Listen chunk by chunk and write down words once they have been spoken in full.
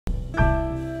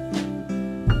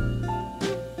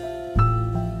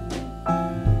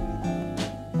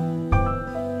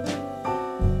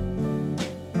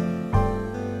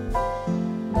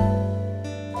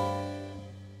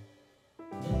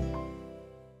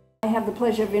have the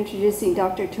pleasure of introducing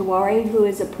Dr. Tiwari, who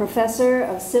is a professor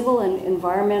of civil and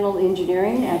environmental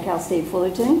engineering at Cal State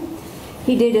Fullerton.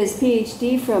 He did his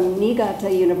PhD from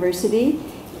Niigata University,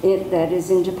 that is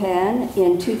in Japan,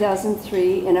 in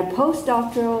 2003, and a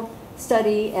postdoctoral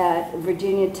study at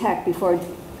Virginia Tech before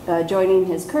joining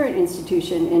his current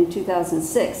institution in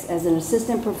 2006 as an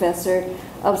assistant professor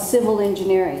of civil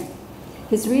engineering.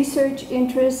 His research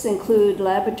interests include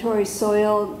laboratory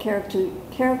soil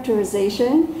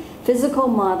characterization, physical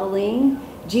modeling,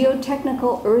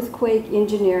 geotechnical earthquake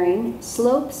engineering,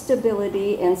 slope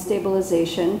stability and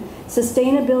stabilization,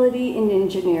 sustainability in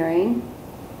engineering,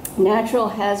 natural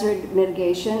hazard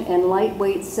mitigation, and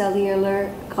lightweight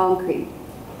cellular concrete.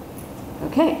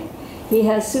 Okay. He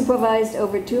has supervised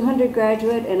over 200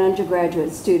 graduate and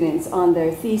undergraduate students on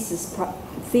their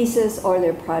thesis or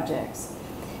their projects.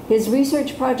 His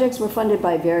research projects were funded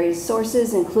by various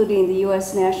sources, including the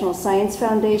U.S. National Science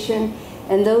Foundation,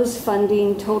 and those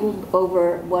funding totaled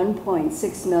over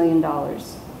 $1.6 million.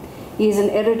 He is an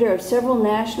editor of several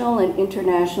national and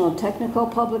international technical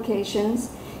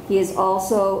publications. He has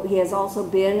also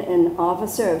been an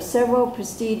officer of several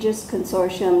prestigious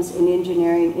consortiums in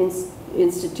engineering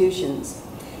institutions.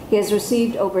 He has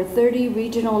received over 30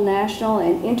 regional, national,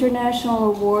 and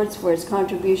international awards for his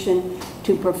contribution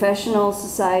to professional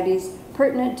societies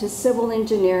pertinent to civil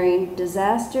engineering,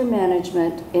 disaster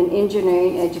management, and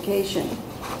engineering education.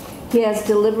 He has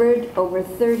delivered over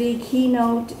 30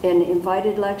 keynote and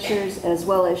invited lectures, as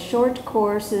well as short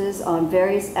courses on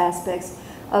various aspects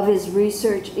of his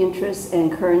research interests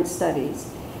and current studies.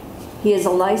 He is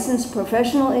a licensed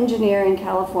professional engineer in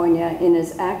California and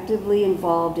is actively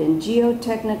involved in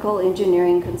geotechnical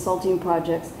engineering consulting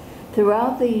projects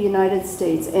throughout the United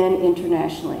States and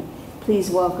internationally. Please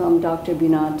welcome Dr.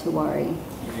 Binod Tiwari.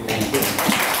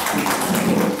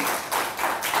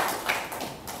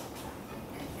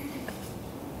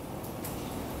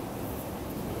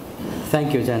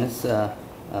 Thank you, Janice,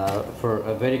 for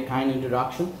a very kind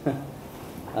introduction.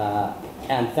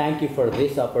 And thank you for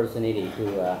this opportunity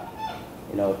to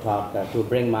to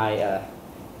bring my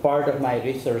part of my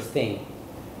research thing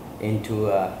into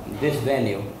this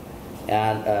venue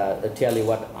and tell you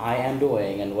what I am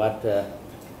doing and what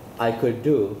I could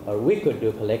do, or we could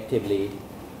do collectively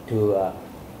to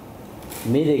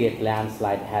mitigate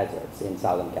landslide hazards in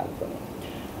Southern California.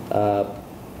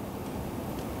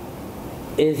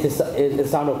 Is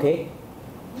this sound okay?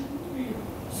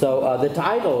 So the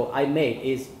title I made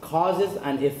is Causes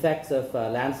and Effects of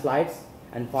Landslides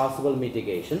and Possible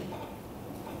Mitigation.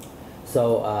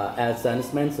 So as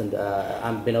Janice mentioned,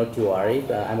 I'm Binod Tiwari.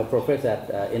 I'm a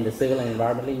professor in the Civil and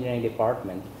Environmental Engineering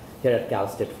Department here at Cal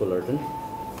State Fullerton.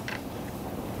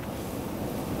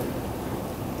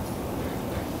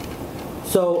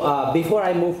 So before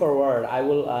I move forward, I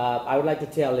would like to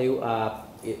tell you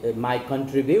my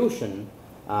contribution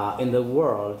in the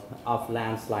world of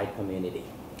landslide community.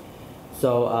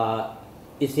 So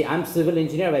you see, I'm civil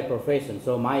engineer by profession,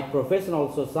 so my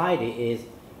professional society is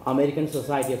American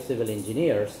Society of Civil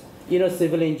Engineers. You know,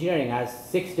 civil engineering has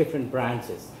 6 different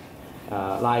branches,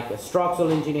 like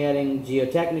structural engineering,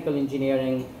 geotechnical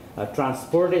engineering,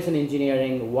 transportation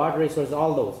engineering, water resources,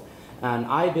 all those. And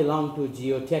I belong to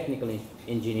geotechnical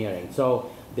engineering.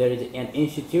 So there is an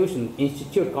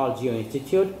institute called Geo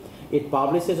Institute. It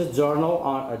publishes a journal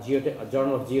on a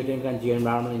Journal of Geotechnical and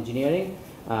Geoenvironmental Engineering.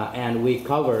 And we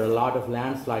cover a lot of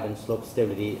landslide and slope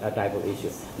stability type of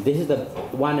issues. This is the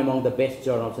one among the best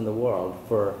journals in the world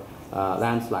for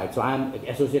landslide. So I'm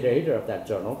associate editor of that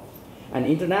journal. And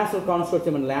International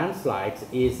Consortium on Landslides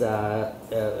is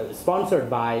sponsored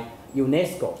by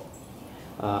UNESCO.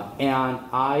 And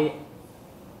I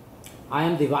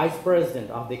am the vice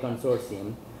president of the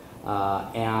consortium.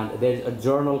 And there's a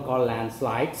journal called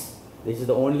Landslides. This is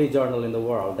the only journal in the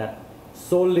world that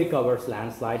solely covers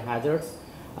landslide hazards.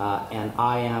 And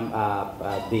I am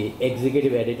the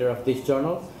executive editor of this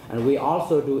journal. And we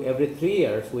also do, every 3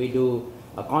 years, we do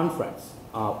a conference.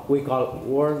 We call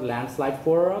World Landslide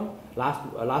Forum.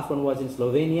 Last one was in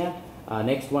Slovenia.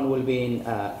 Next one will be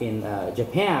in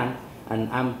Japan. And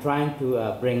I'm trying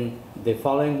to bring the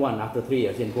following one after 3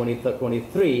 years in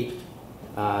 2023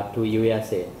 to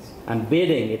USA. I'm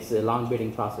bidding, it's a long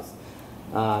bidding process,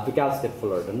 to Cal State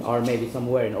Fullerton, or maybe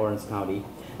somewhere in Orange County.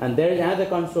 And there is another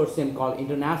consortium called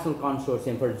International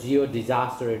Consortium for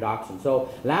Geo-Disaster Reduction. So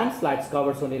landslides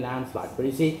covers only landslides. But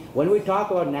you see, when we talk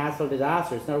about natural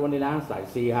disasters, it's not only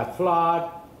landslides. So you have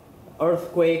flood,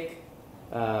 earthquake,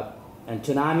 and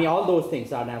tsunami, all those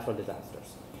things are natural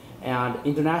disasters. And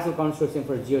International Consortium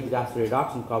for Geo-Disaster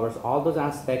Reduction covers all those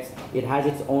aspects. It has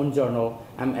its own journal.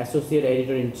 I'm associate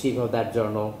editor-in-chief of that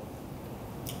journal.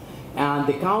 And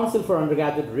the Council for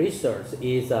Undergraduate Research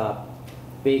is a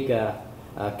big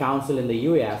council in the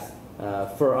US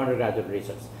for undergraduate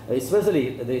research.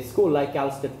 Especially the school like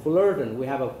Cal State Fullerton, we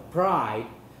have a pride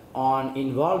on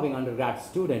involving undergrad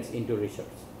students into research.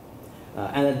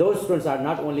 And those students are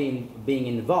not only being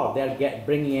involved, they are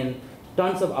bringing in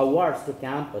tons of awards to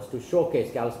campus to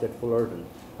showcase Cal State Fullerton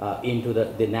into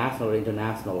the national or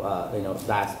international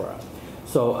diaspora.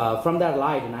 So from that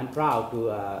light, and I'm proud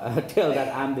to tell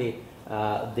that I'm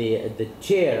the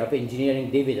chair of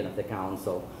engineering division of the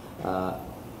council.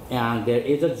 And there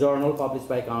is a journal published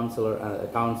by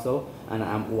council, and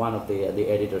I'm one of the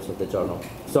editors of the journal.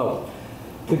 So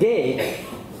today,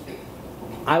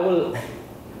 I will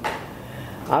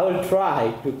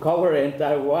try to cover an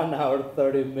entire 1 hour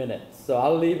 30 minutes. So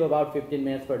I'll leave about 15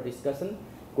 minutes for discussion,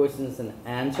 questions and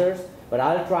answers. But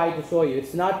I'll try to show you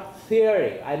it's not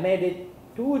theory. I made it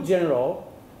too general.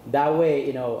 That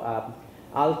way,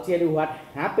 I'll tell you what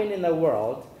happened in the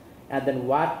world, and then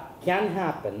what can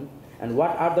happen, and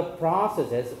what are the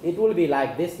processes. It will be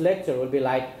like, this lecture will be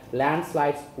like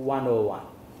Landslides 101.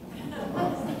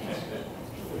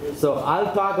 So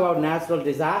I'll talk about natural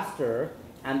disaster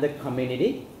and the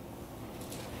community.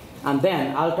 And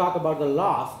then I'll talk about the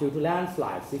loss due to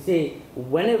landslides. You see,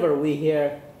 whenever we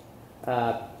hear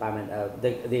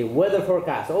the weather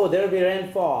forecast, oh, there'll be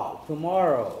rainfall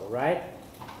tomorrow, right?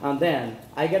 And then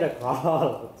I get a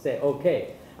call, say,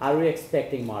 okay, are we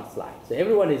expecting mudslides? So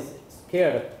everyone is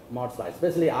scared of mudslides,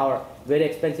 especially our very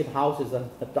expensive houses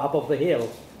on the top of the hill.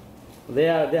 They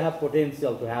have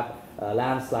potential to have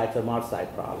landslides or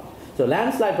mudslide problem. So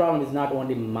landslide problem is not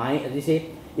only mine. You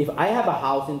see, if I have a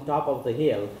house on top of the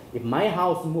hill, if my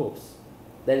house moves,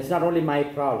 then it's not only my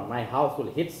problem. My house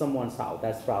will hit someone's house.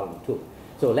 That's a problem too.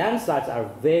 So landslides are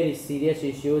very serious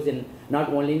issues not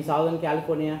only in Southern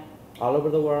California, all over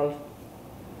the world.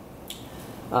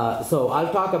 So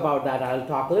I'll talk about that. I'll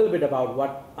talk a little bit about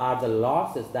what are the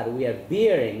losses that we are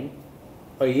bearing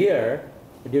a year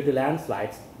due to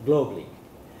landslides globally.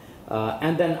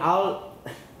 And then I'll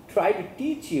try to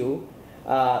teach you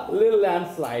a little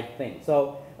landslide thing.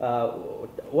 So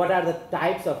what are the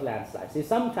types of landslides? See,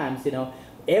 sometimes,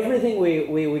 everything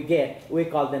we get, we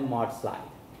call them mudslide.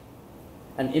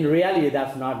 And in reality,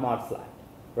 that's not mudslide,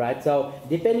 right? So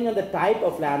depending on the type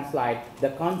of landslide,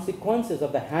 the consequences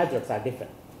of the hazards are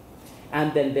different.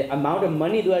 And then the amount of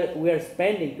money that we are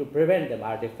spending to prevent them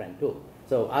are different too.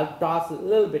 So I'll toss a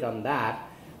little bit on that.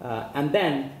 And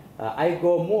then I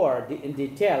go more in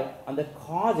detail on the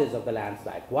causes of the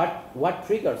landslide. What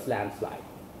triggers landslide,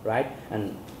 right?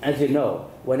 And as you know,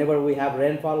 whenever we have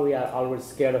rainfall, we are always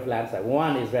scared of landslide.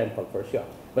 One is rainfall for sure,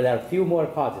 but there are a few more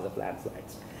causes of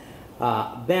landslides.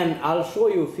 Then I'll show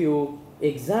you a few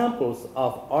examples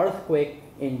of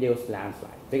earthquake-induced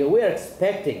landslide. Because we are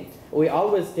expecting, we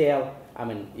always tell,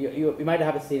 you might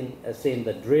have seen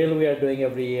the drill we are doing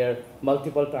every year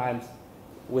multiple times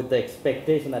with the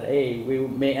expectation that, hey, we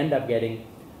may end up getting,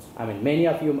 many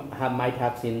of you might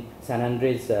have seen San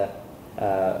Andreas, the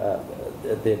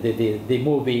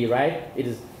movie, right? It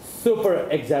is super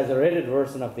exaggerated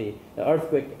version of the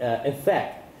earthquake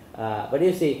effect. But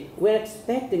you see, we're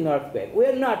expecting earthquake.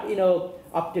 We're not,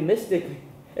 optimistically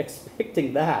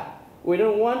expecting that. We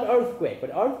don't want earthquake,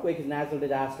 but earthquake is natural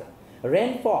disaster.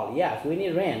 Rainfall, yes, we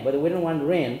need rain, but we don't want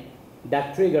rain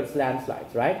that triggers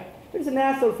landslides, right? It's a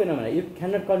natural phenomenon. You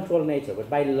cannot control nature, but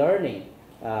by learning,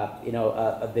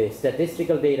 the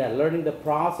statistical data, learning the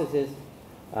processes,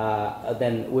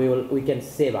 then we can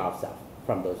save ourselves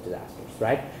from those disasters,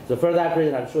 right? So for that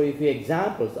reason, I'll show you a few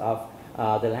examples of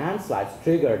the landslides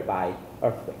triggered by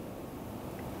earthquake.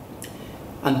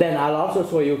 And then I'll also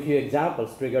show you a few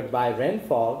examples triggered by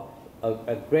rainfall.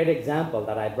 A great example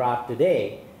that I brought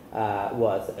today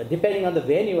was, depending on the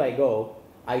venue I go,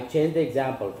 I changed the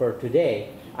example. For today,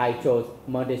 I chose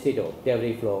Montecito,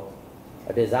 debris flow,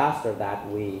 a disaster that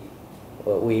we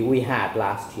had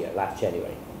last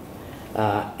January.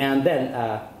 And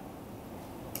then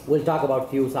we'll talk about a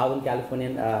few Southern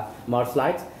Californian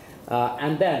mudslides.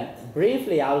 And then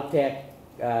briefly, I'll take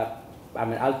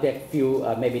few,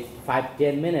 maybe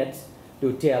 5-10 minutes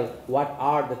to tell what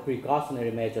are the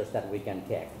precautionary measures that we can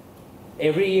take.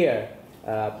 Every year,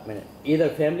 either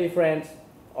family, friends,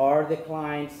 or the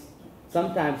clients,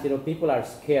 sometimes, people are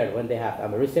scared when they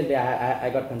have. Recently, I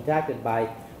got contacted by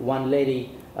one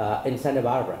lady in Santa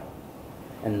Barbara,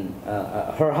 and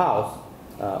her house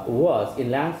was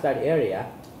in landslide area,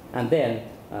 and then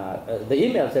the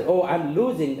email said, oh, I'm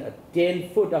losing 10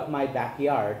 foot of my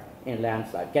backyard in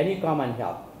landslide. Can you come and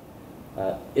help?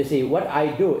 You see, what I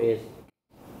do is,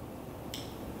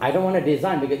 I don't want to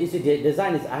design, because you see,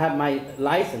 design is, I have my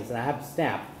license and I have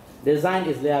stamp. Design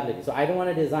is liability. So I don't want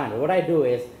to design. What I do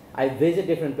is I visit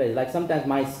different places. Like sometimes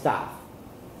my staff,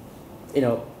 you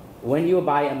know, when you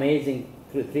buy amazing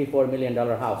 $3-4 million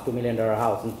house, $2 million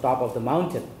house on top of the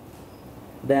mountain,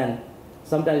 then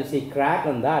sometimes you see crack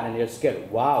on that and you're scared.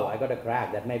 Wow, I got a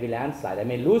crack. That may be landslide. I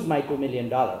may lose my $2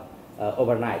 million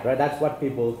overnight, right? That's what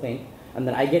people think. And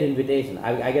then I get invitation.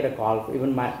 I get a call,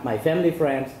 even my family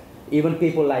friends, even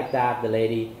people like that, the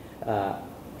lady.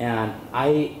 And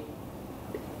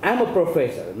I'm a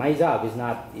professor. My job is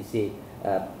not, you see,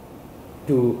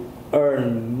 to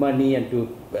earn money and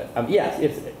to, yes,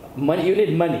 it's money. You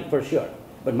need money for sure.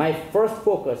 But my first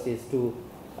focus is to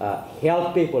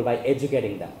help people by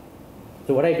educating them.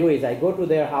 So what I do is I go to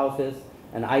their houses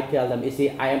and I tell them, you see,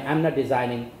 I'm not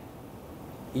designing.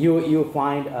 You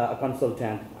find a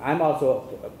consultant. I'm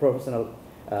also a professional,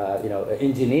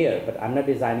 engineer, but I'm not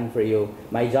designing for you.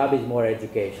 My job is more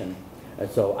education.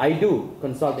 So I do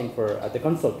consulting for the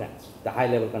consultants, the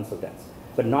high-level consultants,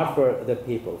 but not for the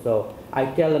people. So I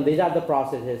tell them these are the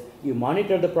processes. You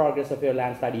monitor the progress of your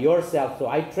landslide yourself. So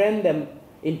I train them.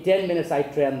 In 10 minutes, I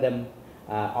train them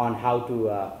on how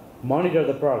to monitor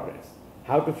the progress,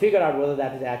 how to figure out whether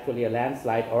that is actually a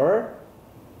landslide or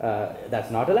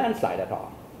that's not a landslide at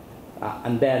all.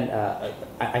 And then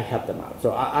I help them out.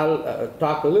 So I'll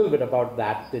talk a little bit about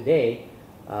that today.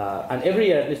 And every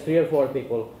year, at least 3 or 4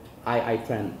 people I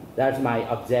train. That's my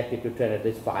objective, to train at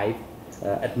least 5,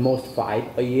 at most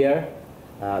 5 a year.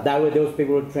 That way those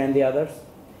people will train the others.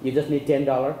 You just need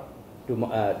 $10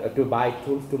 to buy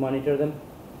tools to monitor them.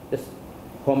 Just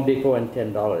Home Depot and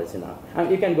 $10 is enough.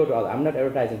 You can go to other. I'm not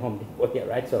advertising Home Depot here,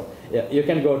 right? So yeah, you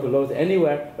can go to Lowe's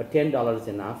anywhere, but $10 is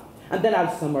enough. And then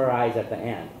I'll summarize at the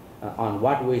end on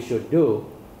what we should do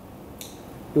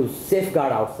to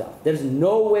safeguard ourselves. There's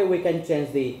no way we can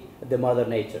change the Mother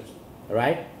Nature,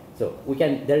 right? So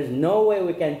there is no way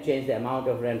we can change the amount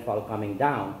of rainfall coming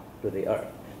down to the earth.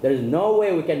 There is no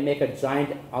way we can make a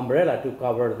giant umbrella to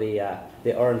cover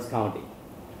the Orange County.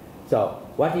 So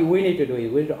what we need to do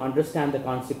is we need to understand the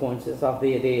consequences of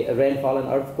the rainfall and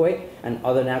earthquake and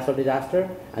other natural disaster,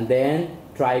 and then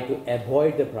try to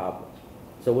avoid the problem.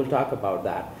 So we'll talk about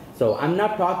that. So I'm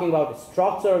not talking about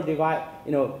structural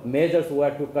measures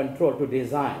where to control, to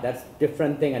design. That's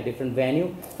different thing, a different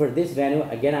venue. For this venue,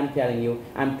 again, I'm telling you,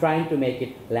 I'm trying to make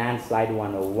it landslide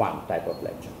 101 type of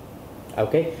lecture.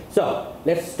 Okay, so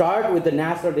let's start with the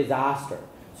natural disaster.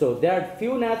 So there are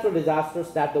few natural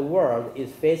disasters that the world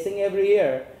is facing every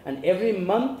year, and every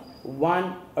month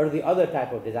one or the other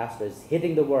type of disaster is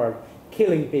hitting the world,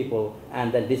 killing people,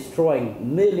 and then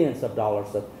destroying millions of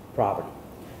dollars of property.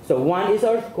 So one is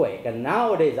earthquake, and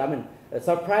nowadays,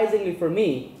 surprisingly for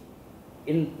me,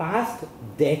 in past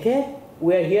decade,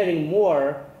 we are hearing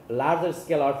more larger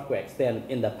scale earthquakes than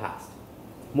in the past,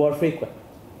 more frequent.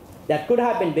 That could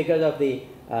happen because of the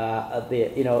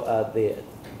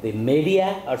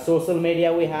media or social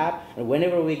media we have, and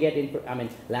whenever we get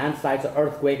landslides or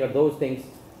earthquake or those things,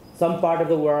 some part of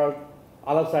the world,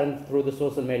 all of a sudden through the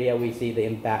social media we see the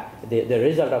impact, the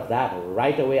result of that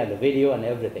right away on the video and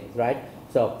everything, right?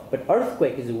 So, but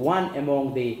earthquake is one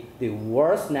among the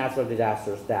worst natural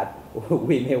disasters that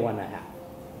we may want to have.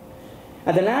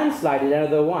 And the landslide is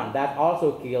another one that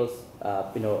also kills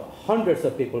hundreds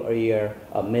of people a year,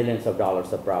 millions of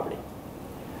dollars of property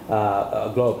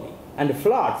globally. And the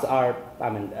floods are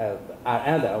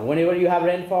another. Whenever you have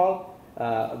rainfall,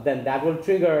 then that will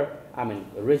trigger.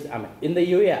 In the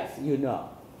U.S.,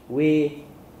 we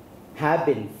have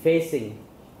been facing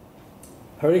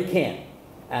hurricane,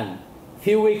 and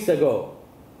few weeks ago,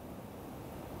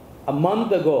 a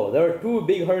month ago, there were 2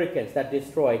 big hurricanes that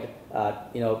destroyed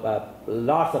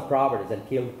lots of properties and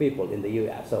killed people in the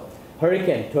U.S. So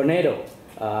hurricane, tornado.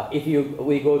 If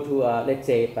we go to let's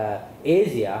say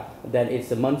Asia, then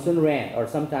it's a monsoon rain, or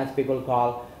sometimes people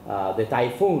call the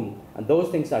typhoon, and those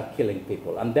things are killing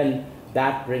people, and then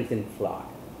that brings in flood.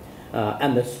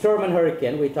 And the storm and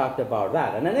hurricane, we talked about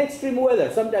that. And then extreme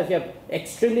weather. Sometimes you have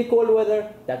extremely cold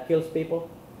weather that kills people,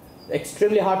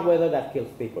 extremely hot weather that kills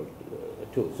people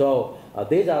too. So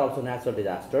these are also natural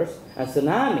disasters. And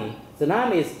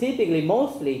tsunami is typically,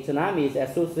 mostly tsunami is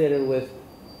associated with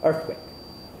earthquake.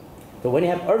 So when you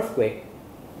have earthquake,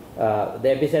 the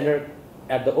epicenter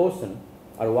at the ocean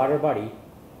or water body,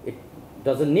 it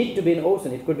doesn't need to be an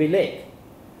ocean, it could be lake.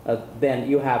 Then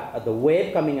you have the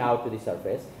wave coming out to the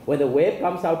surface. When the wave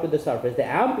comes out to the surface, the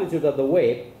amplitude of the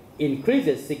wave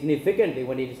increases significantly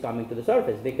when it is coming to the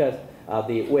surface, because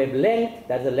the wavelength,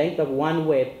 that's the length of one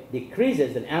wave,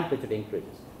 decreases and amplitude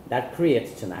increases. That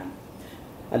creates tsunami.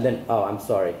 And then, oh, I'm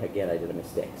sorry, again I did a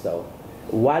mistake. So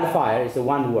wildfire is a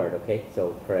one word, okay?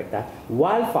 So correct that.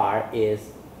 Wildfire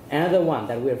is another one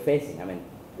that we're facing. I mean,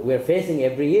 we're facing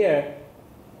every year,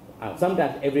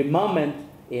 sometimes every moment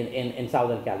in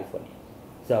Southern California.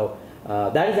 So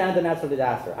that is another natural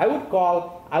disaster. I would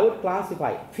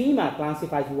classify, FEMA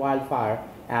classifies wildfire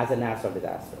as a natural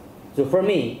disaster. So for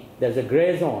me, there's a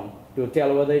gray zone to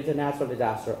tell whether it's a natural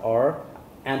disaster or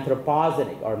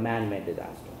anthropogenic or man-made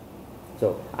disaster.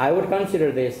 So I would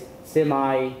consider this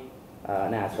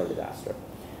semi-natural disaster.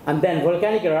 And then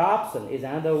volcanic eruption is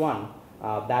another one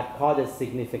that causes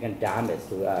significant damage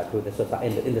to the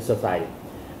society, in the society.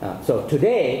 So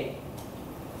today,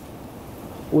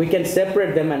 we can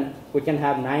separate them and we can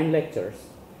have 9 lectures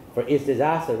for each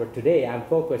disaster, but today I'm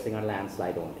focusing on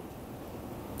landslide only.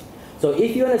 So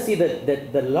if you want to see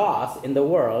the loss in the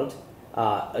world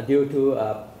due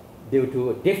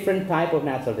to different type of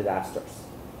natural disasters,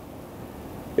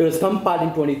 it was compiled in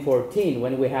 2014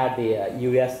 when we had the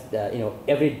U.S.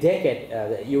 Every decade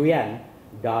the UN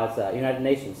does United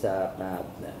Nations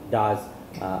does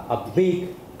a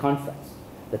big conference.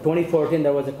 The 2014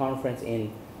 there was a conference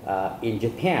in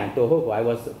Japan, Tohoku. I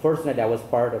was fortunate. I was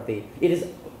part of the. It is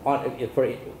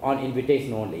on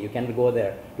invitation only. You can go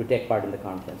there to take part in the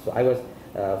conference. So I was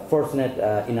fortunate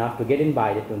enough to get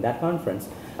invited to that conference,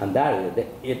 and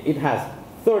it has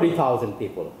 30,000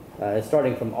 people,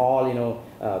 starting from all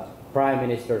prime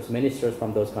ministers, ministers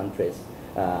from those countries,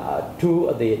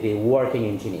 to the working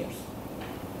engineers.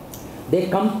 They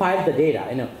compiled the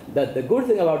data. The good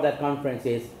thing about that conference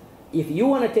is, if you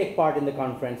want to take part in the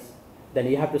conference, then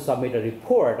you have to submit a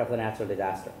report of the natural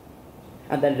disaster.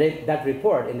 And then that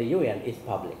report in the UN is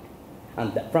public.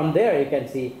 And from there you can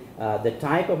see the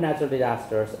type of natural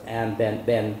disasters and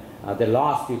then the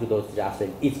loss due to those disasters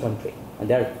in each country.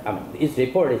 And each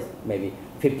report is maybe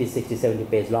 50, 60, 70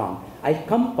 pages long. I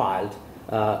compiled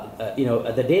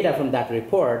the data from that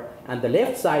report, and the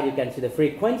left side you can see the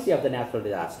frequency of the natural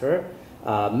disaster.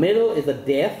 Middle is the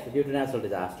death due to natural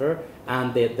disaster,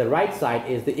 and the right side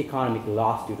is the economic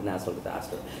loss due to natural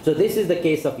disaster. So this is the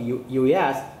case of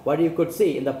US, what you could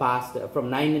see in the past from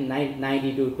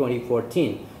 1990 to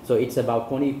 2014. So it's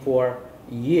about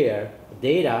 24-year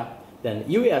data. Then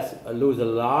US lose a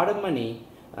lot of money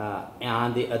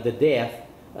and the death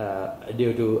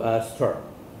due to storm.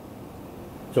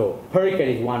 So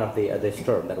hurricane is one of the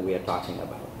storm that we are talking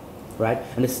about, right?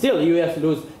 And still US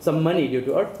lose some money due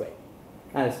to earthquake.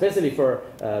 And especially for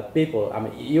people,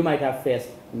 you might have faced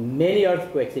many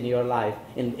earthquakes in your life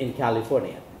in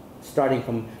California, starting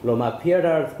from Loma Prieta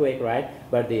earthquake, right?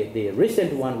 But the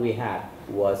recent one we had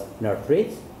was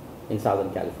Northridge in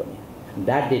Southern California.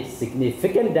 That did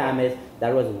significant damage.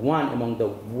 That was one among the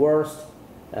worst,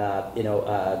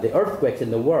 the earthquakes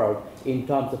in the world in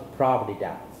terms of property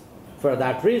damage. For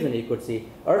that reason, you could see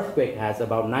earthquake has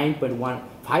about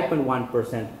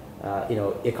 5.1%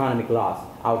 economic loss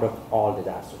out of all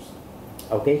disasters.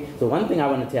 Okay, so one thing I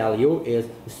want to tell you is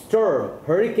storm,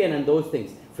 hurricane, and those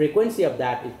things, frequency of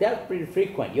that is they're pretty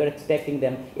frequent. You're expecting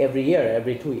them every year,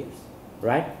 every 2 years,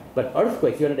 right? But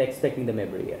earthquakes, you're not expecting them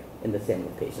every year in the same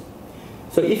location.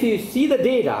 So if you see the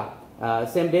data,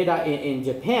 same data in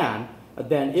Japan,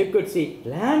 then you could see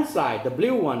landslide. The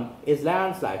blue one is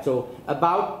landslide. So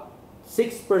about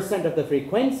 6% of the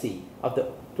frequency of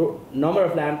the number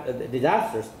of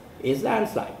disasters is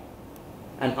landslide.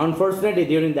 And unfortunately,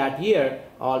 during that year,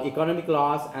 all economic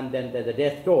loss and then the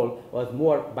death toll was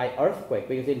more by earthquake,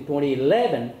 because in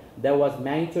 2011, there was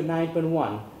magnitude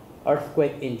 9.1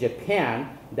 earthquake in Japan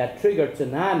that triggered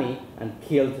tsunami and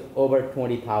killed over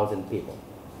 20,000 people.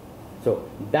 So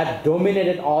that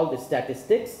dominated all the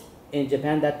statistics in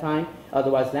Japan that time.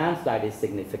 Otherwise, landslide is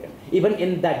significant. Even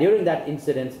during that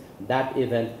incident, that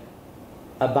event,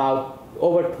 about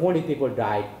over 20 people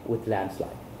died with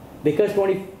landslide. Because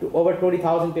over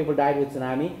 20,000 people died with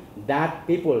tsunami,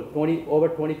 over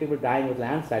 20 people dying with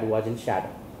landslide was in shadow.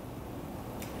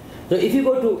 So if you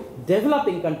go to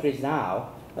developing countries now,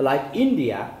 like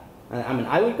India,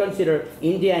 I would consider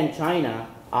India and China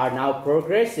are now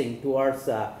progressing towards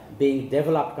being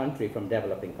developed country from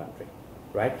developing country,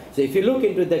 right? So if you look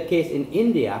into the case in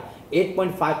India,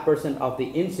 8.5% of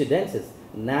the incidences,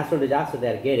 natural disasters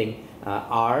they are getting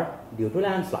are due to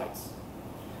landslides.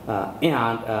 They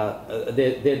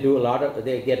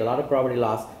get a lot of property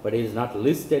loss, but it is not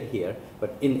listed here.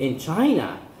 But in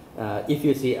China, if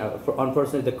you see,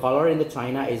 unfortunately, the color in the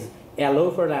China is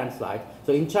yellow for landslide.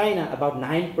 So in China, about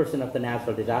 9% of the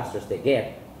natural disasters they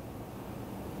get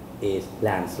is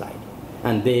landslide.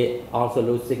 And they also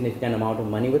lose significant amount of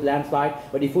money with landslide.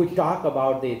 But if we talk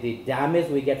about the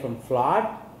damage we get from flood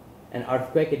and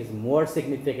earthquake, it is more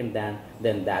significant than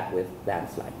that with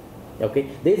landslide. Okay,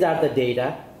 these are the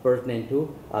data pertinent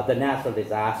to the natural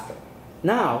disaster.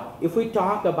 Now, if we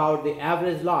talk about the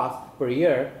average loss per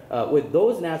year with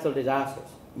those natural disasters,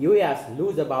 U.S.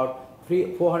 lose about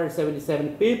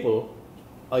 477 people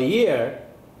a year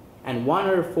and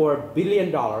 $104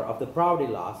 billion of the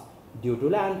property loss due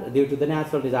to the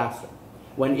natural disaster.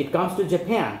 When it comes to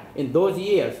Japan, in those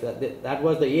years, that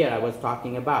was the year I was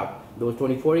talking about, those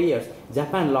 24 years,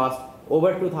 Japan lost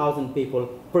over 2,000 people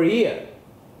per year,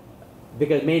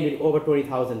 because mainly over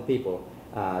 20,000 people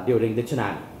during the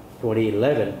tsunami,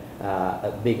 2011,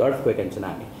 a big earthquake and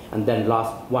tsunami, and then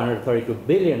lost $132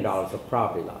 billion of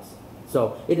property loss.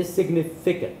 So it is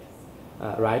significant,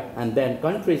 right? And then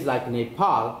countries like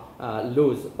Nepal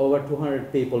lose over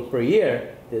 200 people per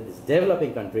year, this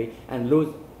developing country, and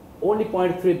lose only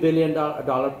 $0.3 billion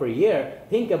per year.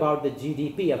 Think about the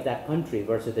GDP of that country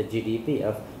versus the GDP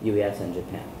of US and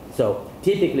Japan. So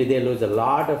typically they lose a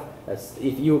lot of,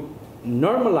 if you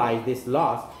normalize this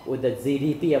loss with the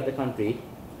GDP of the country,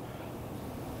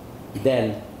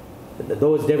 then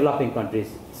those developing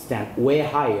countries stand way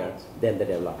higher than the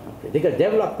developed countries. Because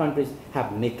developed countries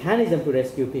have mechanism to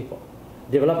rescue people.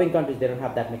 Developing countries, they don't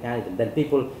have that mechanism. Then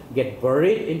people get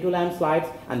buried into landslides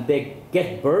and they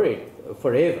get buried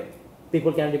forever.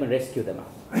 People can't even rescue them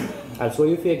out. I'll show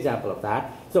you a few examples of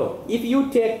that. So if you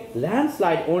take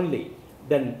landslide only,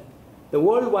 then the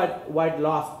worldwide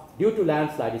loss due to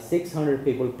landslide is 600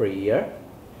 people per year.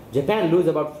 Japan lose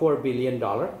about $4 billion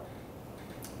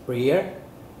per year.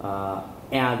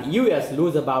 And US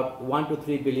lose about $1 to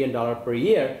 $3 billion per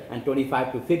year and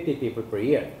 25 to 50 people per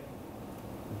year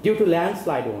due to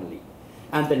landslide only.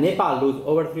 And the Nepal lose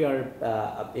over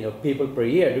 300 people per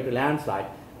year due to landslide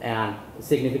and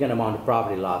significant amount of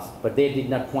property loss, but they did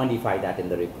not quantify that in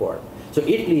the report. So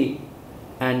Italy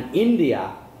and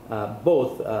India,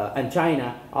 and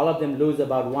China, all of them lose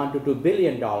about $1 to $2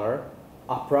 billion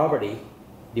of property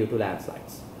due to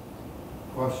landslides.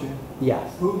 Question?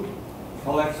 Yes. Who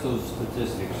collects those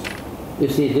statistics? You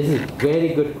see, this is a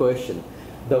very good question.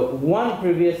 The one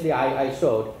previously I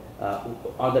showed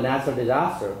on the natural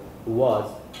disaster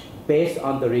was based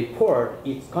on the report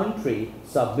each country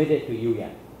submitted to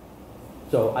UN.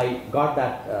 So I got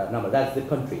that number, that's the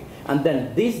country. And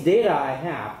then this data I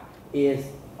have is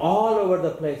all over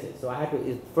the places. So I had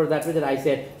to, for that reason I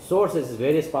said sources,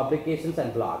 various publications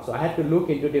and blogs. So I had to look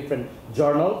into different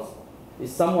journals. If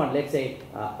someone, let's say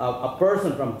a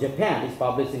person from Japan is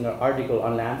publishing an article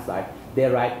on landslide, they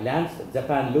write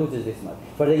Japan loses this much.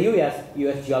 For the US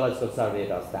Geological Survey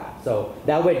does that. So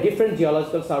that way different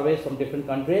geological surveys from different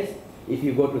countries, if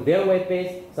you go to their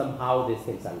webpage, somehow these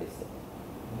things are listed.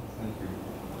 Thank you.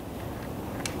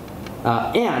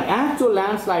 And actual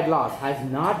landslide loss has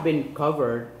not been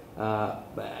covered. I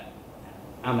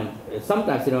mean,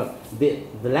 sometimes, you know, the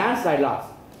landslide loss,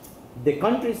 the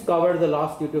countries cover the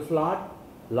loss due to flood,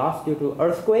 loss due to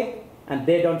earthquake, and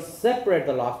they don't separate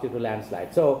the loss due to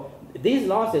landslide. So these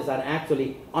losses are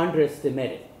actually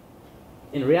underestimated.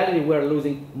 In reality, we're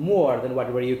losing more than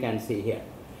whatever you can see here.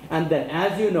 And then,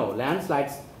 as you know,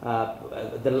 landslides,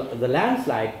 the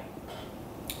landslide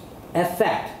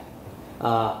affect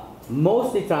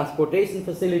mostly transportation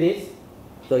facilities.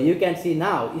 So you can see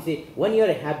now, you see, when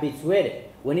you're habituated,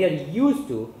 when you're used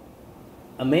to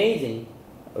amazing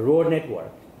road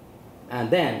network, and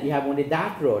then you have only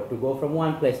that road to go from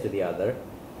one place to the other,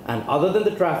 and other than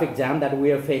the traffic jam that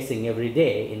we are facing every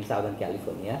day in Southern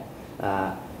California,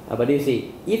 but you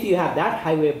see, if you have that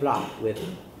highway blocked with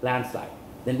landslide,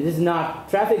 then this is not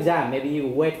traffic jam. Maybe you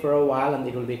wait for a while and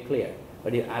it will be clear.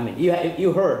 But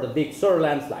you heard the Big Sur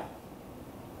landslide,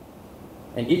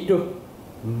 and it took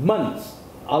months,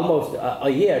 almost a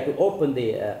year, to open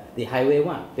the Highway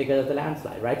 1 because of the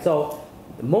landslide, right? So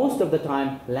most of the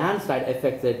time, landslide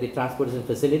affected the transportation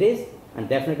facilities and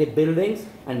definitely buildings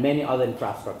and many other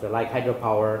infrastructure like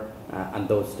hydropower and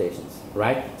those stations,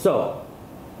 right? So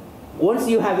once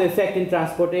you have the effect in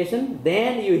transportation,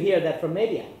 then you hear that from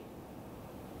media,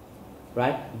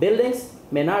 right? Buildings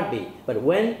may not be, but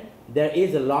when there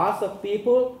is a loss of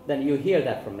people, then you hear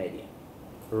that from media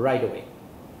right away.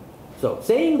 So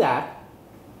saying that,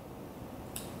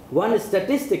 one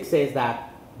statistic says that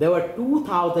there were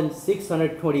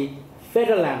 2,620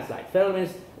 fatal landslides. Fatal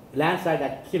means landslide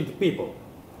that killed people,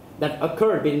 that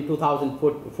occurred between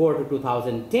 2004 to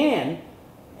 2010,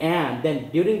 and then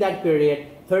during that period,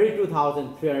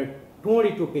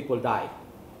 32,322 people died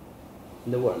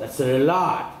in the world. That's a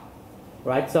lot,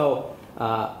 right? So,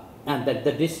 and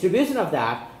the distribution of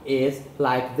that is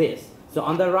like this. So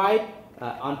on the right,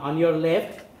 on your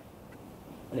left,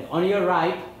 on your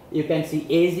right, you can see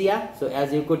Asia. So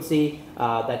as you could see,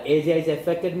 that Asia is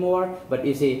affected more, but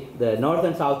you see the North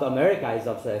and South America is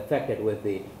also affected with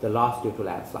the loss due to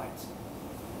landslides.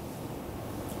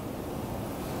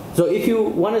 So if you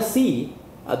want to see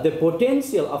the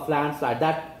potential of landslide,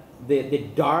 that the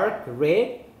dark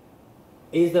red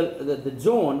is the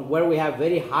zone where we have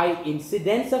very high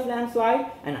incidence of landslide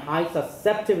and high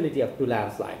susceptibility to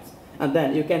landslides. And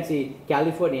then you can see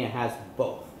California has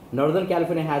both. Northern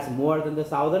California has more than the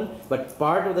southern, but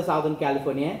part of the Southern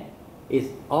California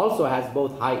also has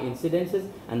both high incidences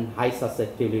and high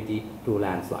susceptibility to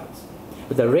landslides.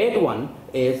 But the red one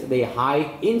is the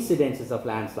high incidences of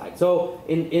landslides. So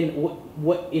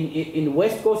in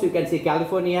West Coast, you can see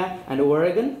California and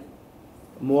Oregon,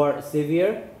 more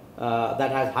severe,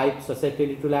 that has high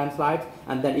susceptibility to landslides.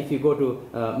 And then if you go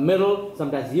to middle,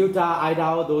 sometimes Utah,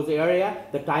 Idaho, those areas,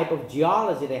 the type of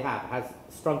geology they have has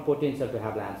strong potential to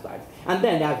have landslides. And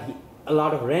then they have a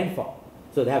lot of rainfall.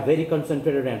 So they have very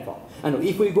concentrated rainfall. And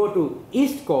if we go to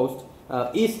East Coast,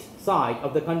 east side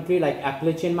of the country, like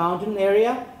Appalachian Mountain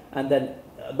area, and then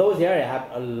those areas have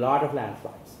a lot of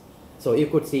landslides. So you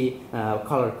could see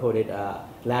color-coded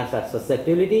landslide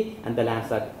susceptibility and the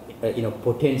landslide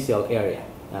potential area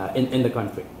in the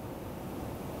country.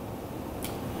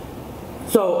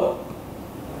 So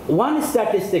one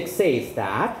statistic says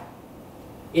that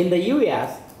in the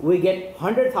US, we get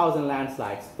 100,000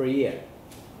 landslides per year.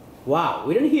 Wow,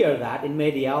 we didn't hear that in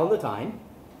media all the time,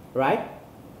 right?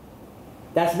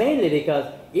 That's mainly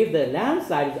because if the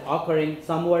landslide is occurring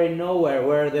somewhere in nowhere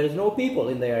where there is no people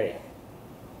in the area,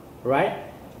 right?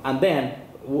 And then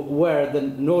where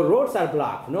no roads are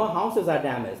blocked, no houses are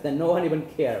damaged, then no one even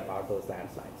cares about those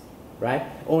landslides, right?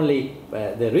 Only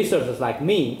the researchers like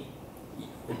me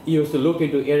used to look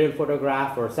into aerial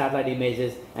photograph or satellite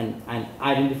images and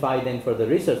identify them for the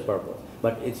research purpose.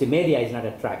 But the media is not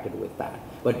attracted with that.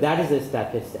 But that is the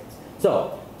statistics.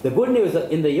 So the good news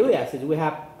in the US is we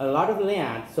have a lot of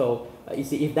land. So you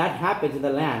see, if that happens in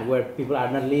the land where people are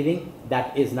not living,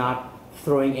 that is not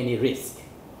throwing any risk.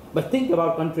 But think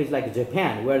about countries like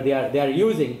Japan, where they are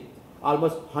using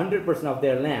almost 100% of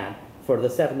their land for the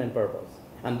settlement purpose.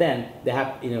 And then they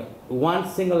have, one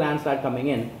single landslide coming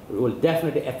in will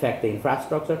definitely affect the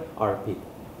infrastructure or people,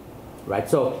 right?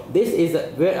 So this is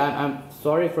I'm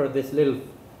sorry for this little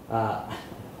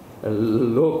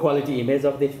low quality image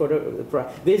of this photo.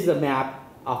 This is a map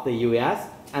of the U.S.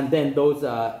 and then those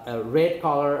red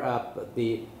color,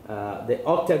 the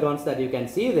octagons that you can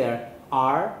see there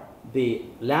are the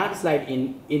landslide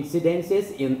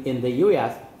incidences in the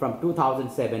U.S. from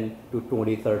 2007 to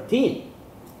 2013.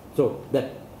 So the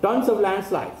tons of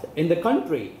landslides in the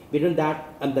country, between that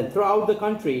and then throughout the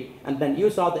country, and then you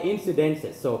saw the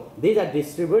incidences. So these are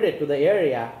distributed to the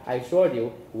area I showed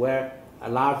you where a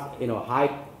large,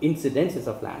 high incidences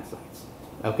of landslides.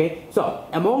 Okay, so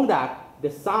among that,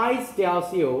 the size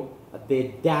tells you the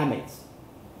damage,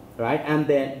 right? And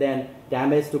then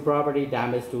damage to property,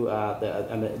 damage to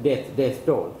death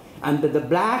toll. And the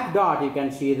black dot you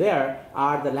can see there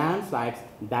are the landslides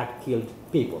that killed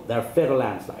people. They're fatal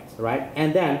landslides, right?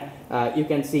 And then you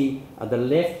can see the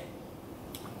left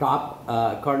top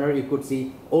corner, you could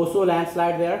see also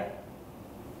landslide there.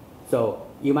 So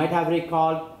you might have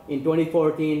recalled in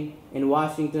 2014 in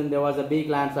Washington there was a big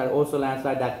landslide, also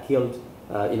landslide that killed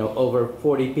over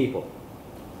 40 people.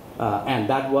 And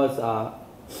that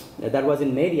was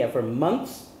in media for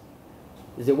months.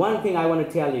 The one thing I want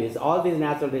to tell you is all these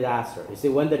natural disasters. You see,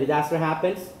 when the disaster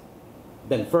happens,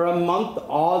 then for a month,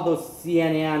 all those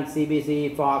CNN,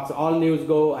 CBC, Fox, all news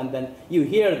go, and then you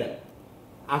hear them.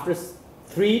 After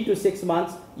 3 to 6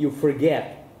 months, you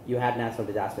forget you had natural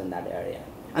disaster in that area.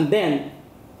 And then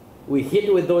we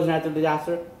hit with those natural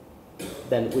disasters.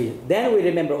 Then we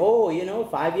remember,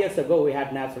 5 years ago we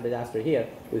had natural disaster here.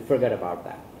 We forget about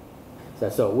that.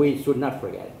 So we should not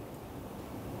forget it.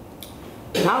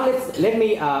 Now let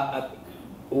me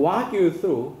walk you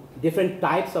through different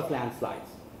types of landslides.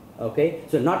 Okay,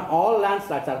 so not all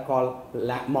landslides are called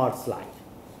mudslide.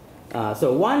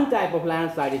 So one type of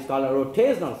landslide is called a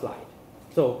rotational slide.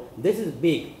 So this is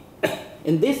big.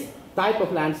 In this type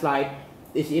of landslide,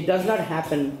 it does not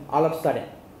happen all of a sudden.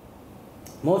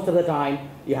 Most of the time,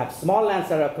 you have small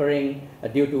landslide occurring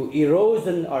due to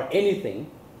erosion or anything,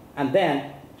 and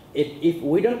then if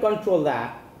we don't control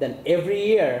that, then every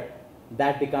year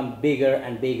that becomes bigger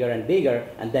and bigger and bigger,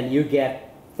 and then you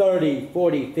get 30,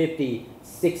 40, 50,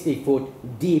 60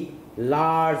 foot deep,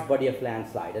 large body of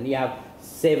landslide. And you have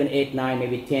 7, 8, 9,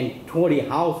 maybe 10, 20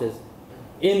 houses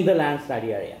in the landslide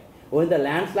area. When the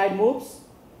landslide moves,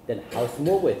 then house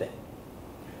move with it.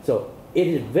 So it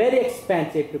is very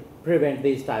expensive to prevent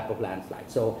these type of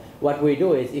landslides. So what we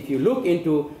do is, if you look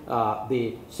into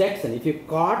the section, if you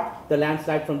caught the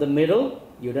landslide from the middle,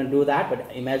 you don't do that, but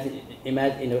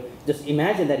just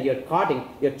imagine that you're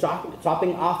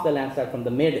chopping off the landslide from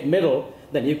the middle,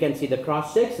 then you can see the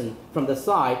cross section from the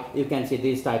side. You can see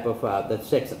this type of the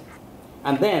section.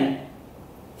 And then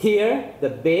here, the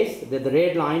base, the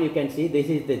red line, you can see this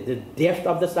is the depth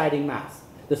of the sliding mass.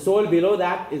 The soil below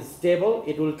that is stable.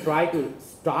 It will try to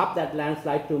stop that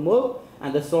landslide to move,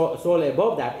 and the soil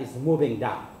above that is moving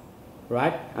down,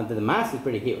 right? And the mass is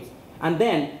pretty huge. And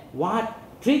then what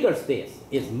triggers this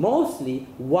is mostly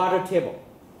water table.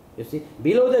 You see,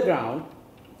 below the ground,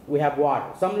 we have water.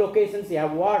 Some locations you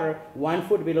have water 1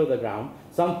 foot below the ground.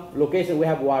 Some locations we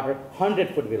have water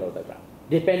 100 foot below the ground,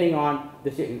 depending on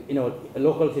the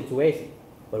local situation.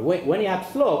 But when you have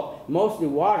slope, mostly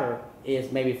water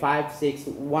is maybe 5, 6,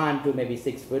 1 to maybe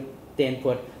 6 foot, 10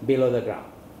 foot below the ground,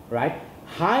 right?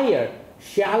 Higher,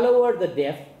 shallower the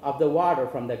depth of the water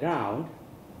from the ground,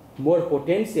 more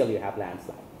potential you have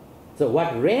landslide. So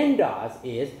what rain does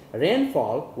is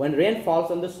rainfall. When rain falls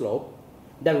on the slope,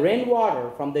 the rainwater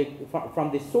from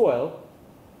the soil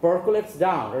percolates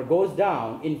down or goes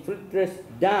down, infiltrates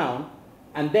down,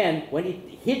 and then when it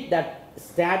hit that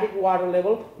static water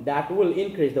level, that will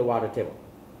increase the water table.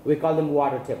 We call them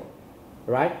water table,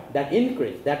 right? That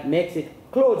increase, that makes it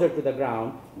closer to the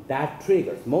ground, that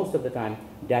triggers, most of the time,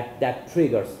 that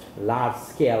triggers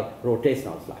large-scale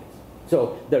rotational slides.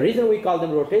 So the reason we call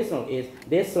them rotational is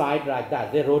they slide like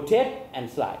that. They rotate and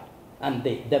slide. And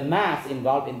the mass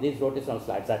involved in these rotational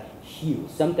slides are huge.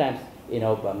 Sometimes,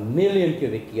 a million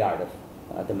cubic yards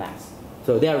of the mass.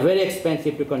 So they are very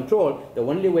expensive to control. The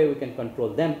only way we can control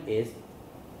them is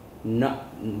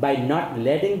by not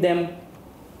letting them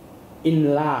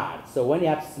enlarge. So when you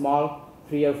have small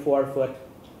 3 or 4 foot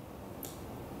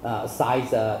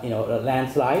size,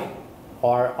 landslide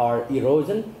or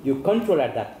erosion, you control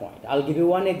at that point. I'll give you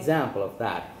one example of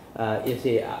that. You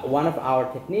see, one of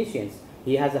our technicians,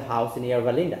 he has a house in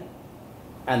Valinda,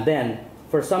 and then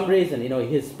for some reason,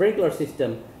 his sprinkler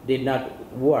system did not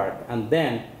work, and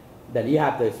then you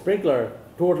have the sprinkler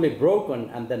totally broken,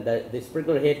 and then the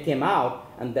sprinkler head came out,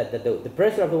 and the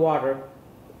pressure of the water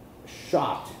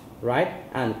shot, right?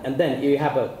 And then you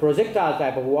have a projectile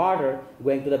type of water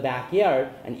going to the backyard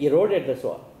and eroded the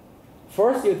soil.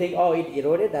 First you think, oh, it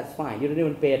eroded, that's fine. You don't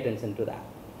even pay attention to that.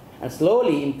 And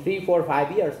slowly, in 3, 4,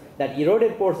 5 years, that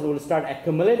eroded portion will start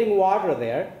accumulating water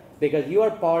there, because you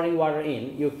are pouring water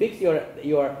in. You fix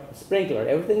your sprinkler,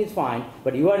 everything is fine,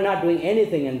 but you are not doing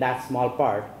anything in that small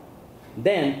part.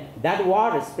 Then that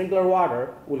water, sprinkler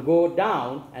water, will go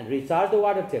down and recharge the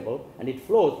water table, and it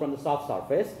flows from the soft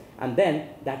surface, and then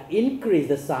that increase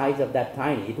the size of that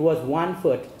tiny. It was 1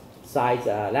 foot size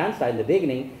landslide in the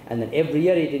beginning, and then every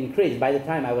year it increased. By the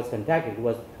time I was contacted, it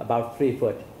was about 3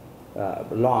 foot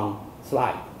long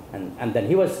slide. And then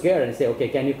he was scared and said, okay,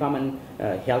 can you come and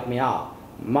help me out?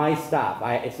 My staff,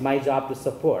 it's my job to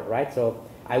support, right? So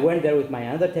I went there with my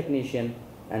other technician,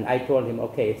 and I told him,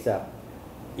 okay,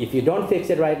 if you don't fix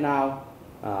it right now,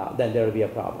 then there will be a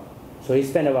problem. So he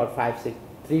spent about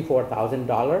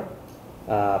 $4,000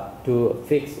 to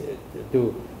fix,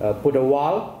 put a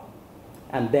wall,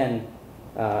 and then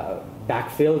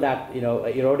backfill that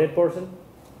eroded portion.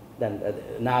 Then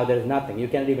now there's nothing. You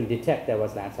can't even detect there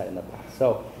was landslide in the past.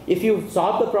 So if you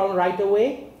solve the problem right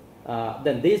away,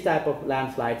 then these type of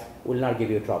landslides will not give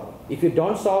you trouble. If you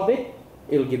don't solve it,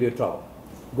 it will give you trouble.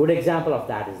 Good example of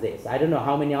that is this. I don't know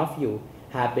how many of you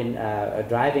have been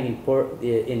driving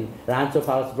in Rancho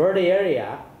Palos Verde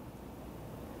area.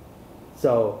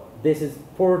 So this is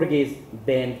Portuguese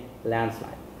Bend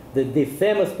landslide, the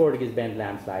famous Portuguese Bend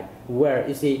landslide, where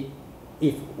you see,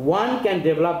 if one can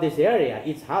develop this area,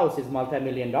 each house is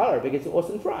multi-million-dollar because it's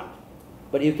oceanfront.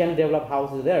 But you can develop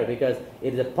houses there because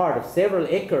it is a part of several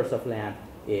acres of land,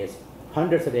 is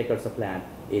hundreds of acres of land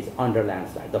is under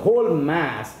landslide. The whole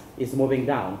mass is moving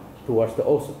down towards the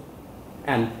ocean.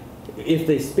 And if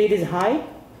the speed is high,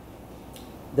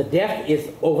 the depth is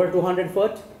over 200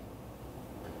 foot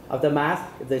of the mass.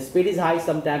 If the speed is high,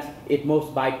 sometimes it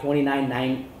moves by 30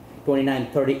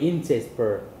 inches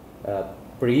per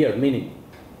year, meaning.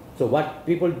 So what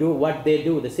people do,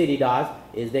 the city does,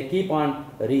 is they keep on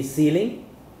resealing,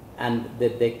 and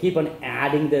they keep on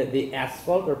adding the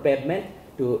asphalt or pavement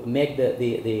to make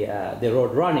the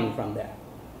road running from there.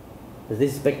 This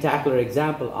is a spectacular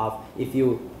example of, if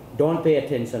you don't pay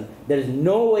attention, there is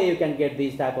no way you can get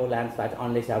these type of landslides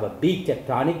unless you have a big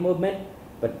tectonic movement.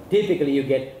 But typically you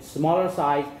get smaller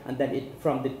size, and then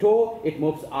from the toe it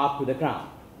moves up to the crown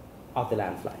of the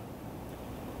landslide.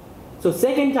 So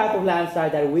second type of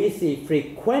landslide that we see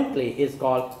frequently is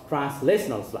called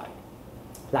translational slide,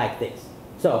 like this.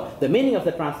 So the meaning of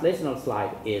the translational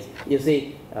slide is, you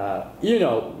see,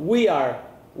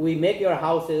 we make our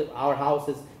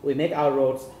houses, we make our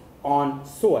roads on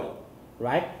soil,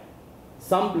 right?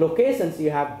 Some locations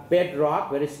you have bedrock,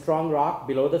 very strong rock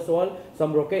below the soil.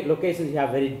 Some locations you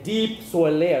have very deep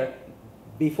soil layer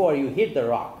before you hit the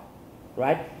rock,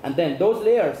 right? And then those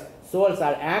layers, soils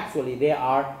are actually, they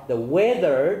are the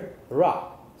weathered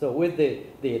rock. So with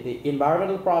the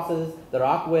environmental processes, the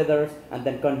rock weathers and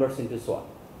then converts into soil.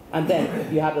 And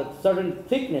then you have a certain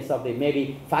thickness of the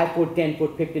maybe 5 foot, 10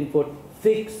 foot, 15 foot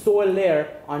thick soil layer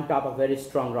on top of very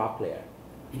strong rock layer.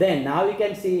 Then now you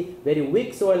can see very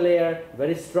weak soil layer,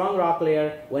 very strong rock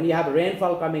layer. When you have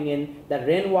rainfall coming in, that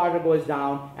rainwater goes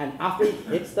down, and after it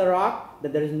hits the rock,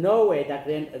 then there is no way that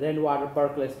rainwater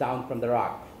percolates down from the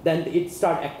rock. Then it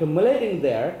starts accumulating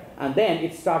there, and then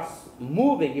it starts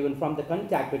moving even from the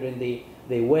contact between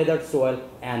the weathered soil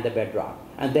and the bedrock.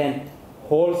 And then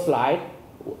whole soil,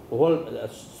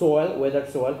 weathered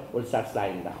soil, will start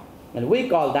sliding down. And we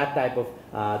call that type of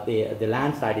the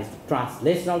landslide is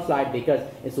translational slide because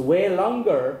it's way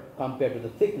longer compared to the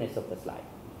thickness of the slide.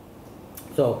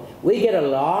 So we get a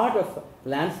lot of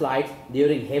landslides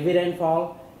during heavy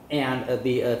rainfall and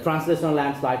the translational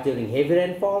landslides during heavy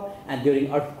rainfall and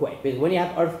during earthquake. Because when you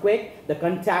have earthquake, the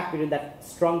contact between that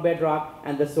strong bedrock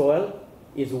and the soil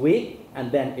is weak,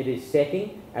 and then it is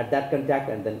shaking at that contact,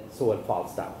 and then soil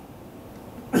falls down.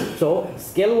 So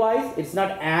scale-wise, it's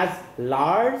not as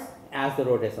large as the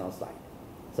rotational slide.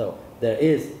 So there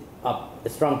is a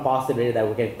strong possibility that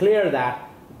we can clear that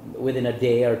within a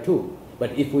day or two.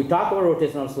 But if we talk about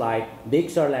rotational slide, big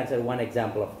shore landslide is one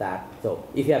example of that. So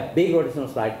if you have big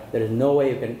rotational slide, there is no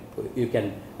way you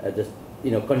can just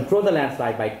control the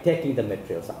landslide by taking the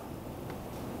materials out.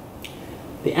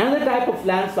 The other type of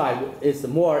landslide is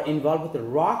more involved with the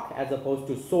rock as opposed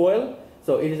to soil.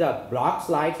 So it is a block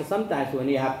slide. So sometimes when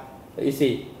you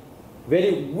see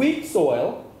very weak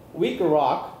soil, weak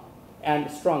rock,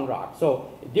 and strong rock. So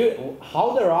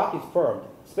how the rock is formed,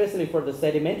 especially for the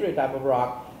sedimentary type of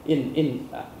rock,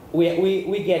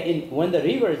 we get in when the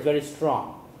river is very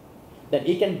strong, that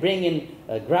it can bring in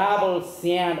gravel,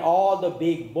 sand, all the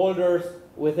big boulders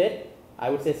with it. I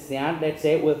would say sand, let's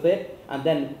say, with it, and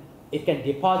then it can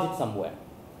deposit somewhere,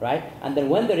 right? And then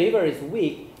when the river is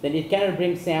weak, then it cannot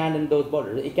bring sand and those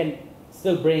boulders. It can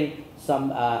still bring some,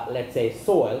 let's say,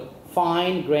 soil,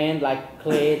 fine grain like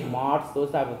clay, marsh,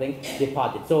 those type of things,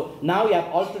 deposit. So now you have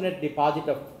alternate deposit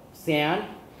of sand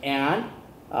and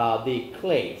the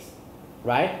clays,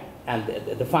 right? And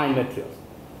the fine materials.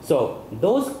 So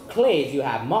those clays you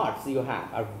have, marsh you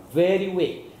have, are very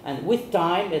weak. And with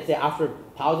time, let's say after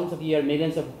thousands of years,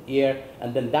 millions of years,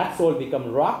 and then that soil becomes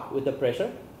rock with the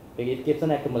pressure. It keeps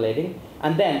on accumulating.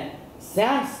 And then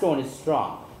sandstone is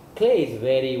strong. Clay is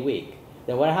very weak.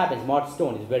 Then what happens?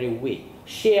 Mudstone is very weak.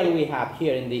 Shale we have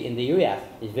here in the US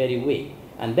is very weak.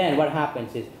 And then what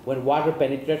happens is when water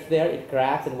penetrates there, it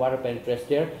cracks, and water penetrates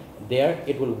there,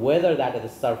 it will weather that at the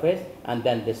surface, and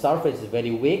then the surface is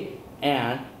very weak,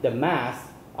 and the mass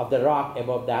of the rock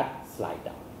above that slide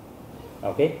down.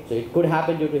 Okay, so it could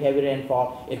happen due to heavy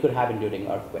rainfall, it could happen during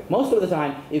earthquake. Most of the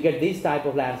time you get these type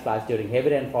of landslides during heavy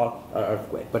rainfall or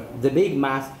earthquake, but the big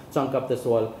mass chunk of the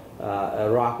soil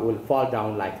rock will fall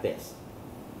down like this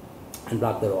and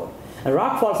block the road. And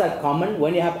rock falls are common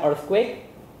when you have earthquake.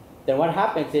 Then what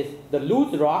happens is the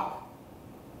loose rock,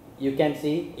 you can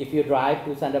see if you drive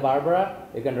to Santa Barbara,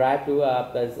 you can drive to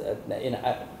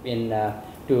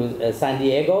San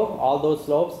Diego, all those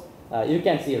slopes, you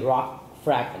can see rock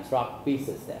fragments, rock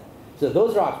pieces there. So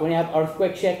those rocks, when you have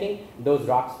earthquake shaking, those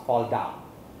rocks fall down.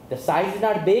 The size is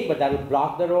not big, but that will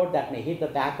block the road, that may hit the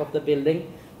back of the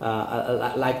building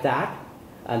like that,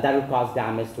 and that will cause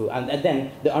damage to. And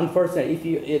then the unfortunate, if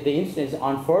the incident is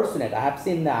unfortunate, I have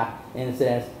seen that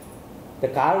incident. The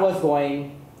car was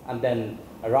going, and then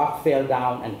a rock fell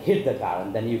down and hit the car,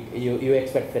 and then you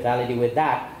expect fatality with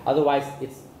that. Otherwise,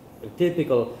 it's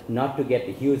typical not to get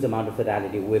a huge amount of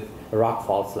fatality with rock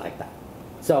falls like that.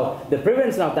 So the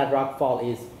prevention of that rock fall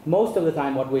is, most of the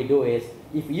time what we do is,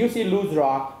 if you see loose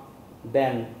rock,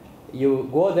 then you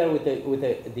go there with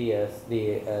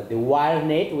the wire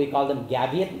net, we call them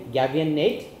Gavian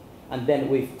net, and then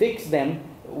we fix them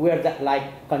where that,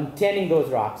 like containing those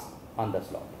rocks on the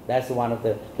slope. That's one of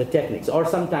the techniques. Or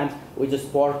sometimes we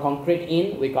just pour concrete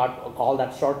in, we call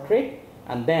that shotcrete,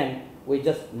 and then we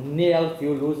just nail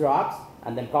few loose rocks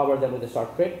and then cover them with the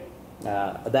shotcrete.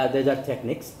 Those are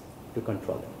techniques to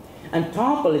control them. And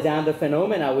topple is another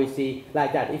phenomena we see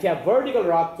like that. If you have vertical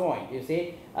rock joint, you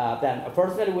see, then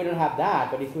personally we don't have that,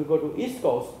 but if we go to East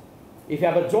Coast, if you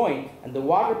have a joint and the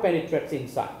water penetrates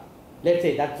inside, let's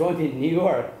say that joint in New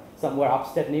York, somewhere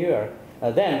upstate New York,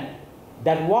 then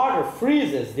that water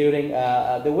freezes during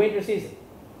the winter season,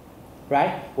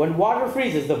 right? When water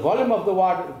freezes, the volume of the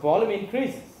water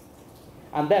increases.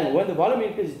 And then when the volume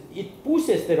increases, it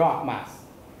pushes the rock mass.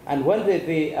 And when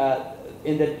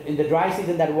in the dry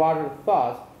season that water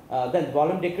thaws, then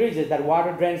volume decreases, that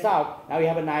water drains out. Now you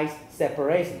have a nice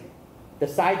separation. The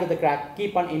size of the crack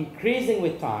keep on increasing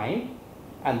with time,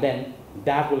 and then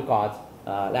that will cause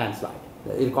landslide.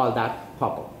 We'll call that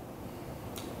bubble.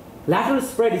 Lateral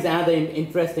spread is another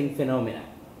interesting phenomenon.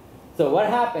 So what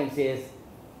happens is,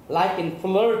 like in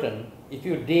Fullerton, if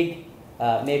you dig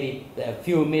maybe a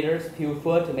few meters, few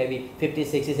foot, maybe 50,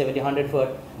 60, 70, 100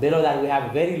 foot, below that we have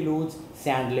a very loose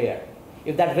sand layer.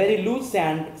 If that very loose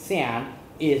sand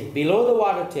is below the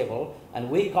water table, and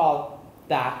we call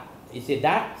that, you see,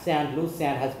 that sand, loose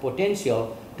sand, has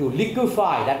potential to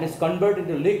liquefy, that means convert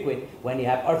into liquid when you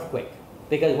have earthquake.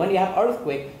 Because when you have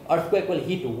earthquake will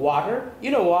hit water.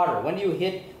 You know water,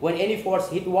 when any force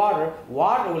hit water,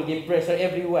 water will give pressure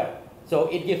everywhere. So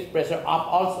it gives pressure up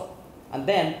also. And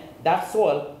then that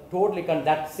soil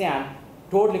that sand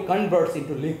totally converts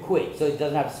into liquid, so it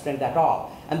doesn't have strength at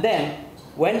all. And then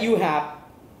when you have,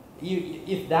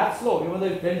 if that slope, even though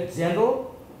it's very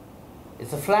gentle,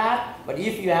 it's a flat, but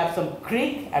if you have some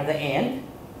creek at the end,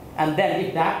 and then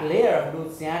if that layer of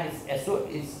loose sand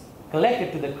is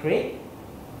collected to the creek,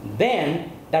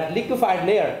 then that liquefied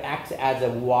layer acts as a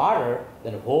water,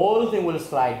 then the whole thing will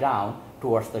slide down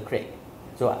towards the creek.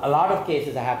 So a lot of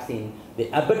cases I have seen the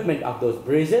abutment of those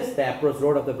bridges, the approach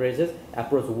road of the bridges,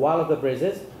 approach wall of the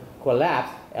bridges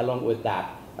collapse along with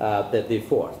that, the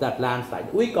force, that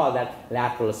landslide. We call that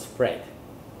lateral spread.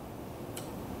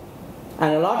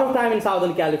 And a lot of time in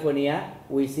Southern California,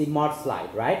 we see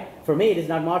mudslide, right? For me, it is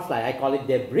not mudslide. I call it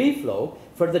debris flow.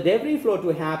 For the debris flow to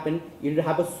happen, you need to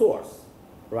have a source,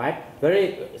 right?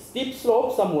 Very steep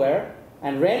slope somewhere,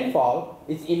 and rainfall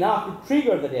is enough to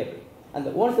trigger the debris. And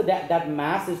once that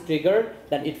mass is triggered,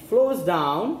 then it flows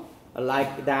down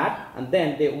like that, and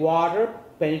then the water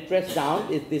penetrates down.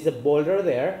 There's a boulder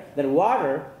there. Then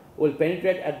water will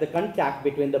penetrate at the contact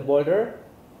between the boulder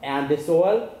and the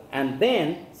soil, and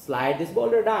then slide this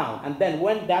boulder down. And then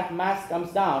when that mass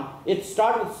comes down, it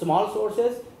starts with small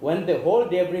sources. When the whole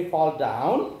debris falls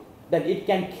down, then it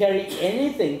can carry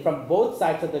anything from both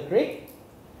sides of the creek,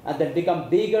 and then become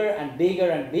bigger and bigger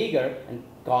and bigger, and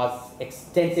cause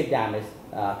extensive damage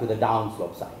to the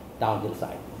downslope side, downhill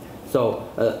side. So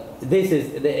this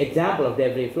is the example of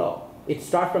debris flow. It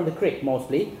starts from the creek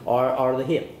mostly, or the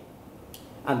hill.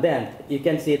 And then you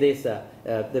can see this,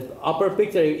 the upper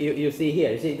picture you see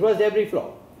here. You see, it was debris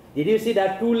flow. Did you see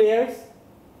that two layers?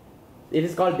 It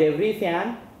is called debris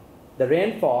fan, the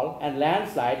rainfall, and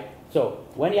landslide. So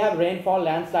when you have rainfall,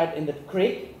 landslide in the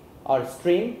creek or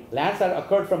stream, landslide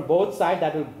occurred from both sides,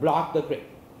 that will block the creek.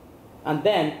 And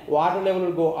then water level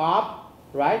will go up,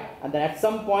 right? And then at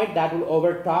some point that will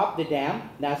overtop the dam,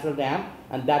 natural dam,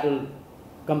 and that will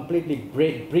completely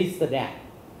breach the dam.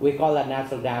 We call that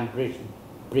natural dam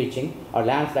breaching or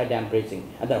landslide dam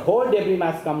breaching. And the whole debris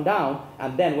mass come down,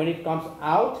 and then when it comes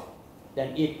out,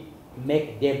 then it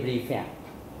make debris fan.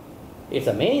 It's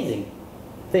amazing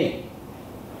thing.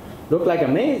 Look like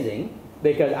amazing,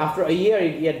 because after a year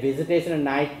you get vegetation and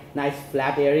nice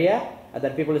flat area, and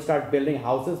then people start building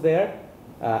houses there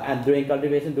and doing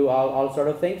cultivation, do all sort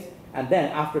of things. And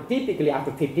then typically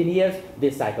after 15 years,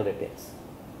 this cycle repeats.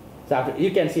 So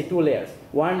you can see two layers.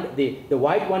 One, the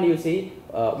white one you see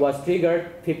was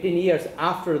triggered 15 years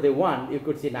after the one. You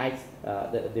could see nice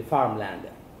the farmland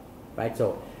there, right?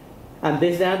 So, and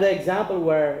this is another example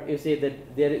where you see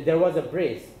that there was a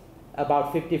bridge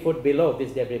about 50 foot below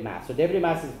this debris mass. So debris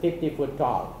mass is 50 foot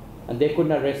tall, and they could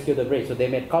not rescue the bridge, so they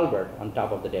made culvert on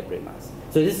top of the debris mass.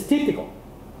 So this is typical.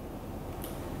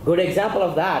 Good example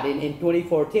of that, in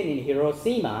 2014 in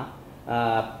Hiroshima,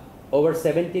 over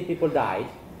 70 people died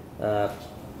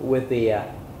with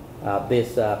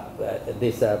this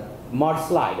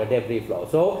mudslide or debris flow.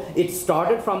 So it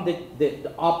started from the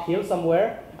uphill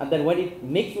somewhere, and then when it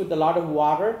mixed with a lot of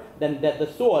water, then the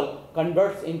soil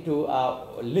converts into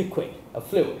liquid, a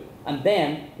fluid. And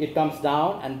then it comes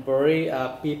down and bury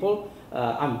people,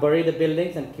 and bury the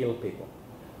buildings and kill people.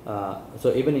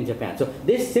 So even in Japan. So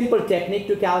this simple technique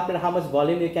to calculate how much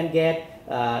volume you can get,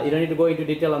 you don't need to go into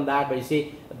detail on that, but you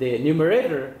see the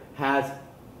numerator has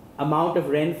amount of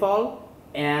rainfall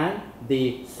and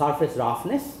the surface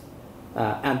roughness,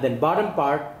 and then bottom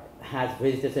part has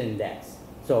vegetation index.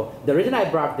 So the reason I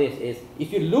brought this is,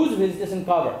 if you lose vegetation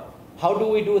cover, how do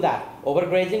we do that?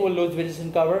 Overgrazing will lose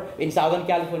vegetation cover. In Southern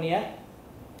California,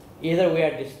 either we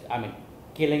are just,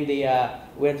 killing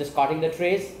we're just cutting the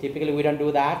trees. Typically we don't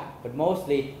do that, but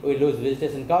mostly we lose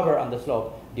vegetation cover on the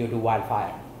slope due to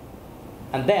wildfire.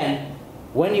 And then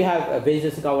when you have a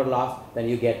vegetation cover loss, then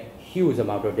you get huge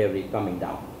amount of debris coming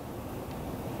down.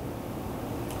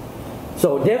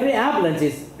 So debris avalanche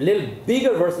is a little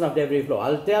bigger version of debris flow.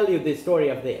 I'll tell you the story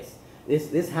of this.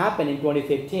 This happened in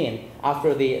 2015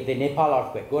 after the Nepal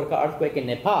earthquake, Gorkha earthquake in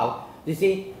Nepal. You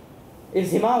see,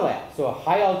 it's Himalaya, so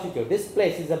high altitude. This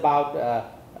place is about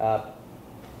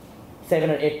 7,000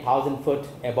 or 8,000 foot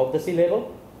above the sea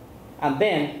level, and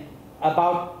then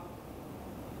about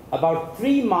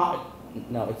 3 miles.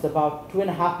 No, it's about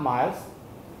 2.5 miles.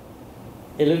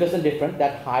 Elevation different.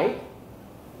 That height.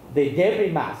 The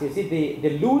debris mass. You see, the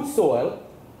loose soil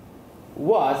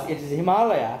it is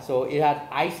Himalaya, so it had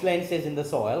ice lenses in the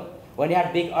soil. When you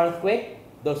had big earthquake,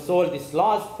 the soil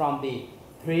dislodged from the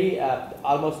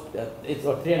almost it's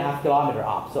 3.5 kilometer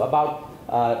up, so about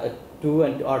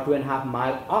 2.5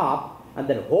 mile up, and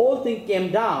then the whole thing came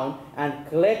down and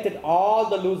collected all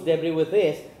the loose debris with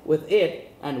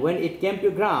it, and when it came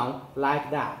to ground like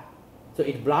that, so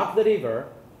it blocked the river,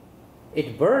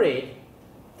 it buried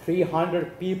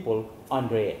 300 people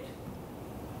under it.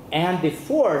 And the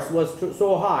force was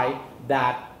so high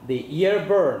that the air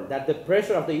burned, that the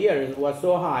pressure of the air was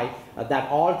so high that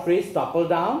all trees toppled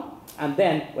down, and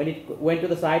then when it went to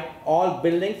the side, all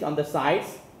buildings on the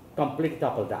sides completely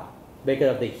toppled down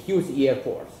because of the huge air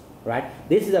force, right?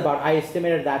 This is about, I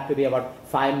estimated that to be about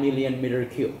 5 million meter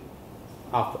cube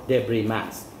of debris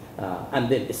mass. And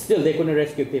then still they couldn't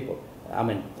rescue people. I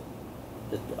mean,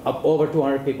 over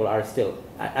 200 people are still,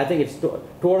 I think it's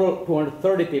total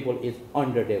 230 people is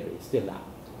under debris still now.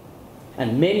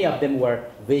 And many of them were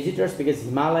visitors because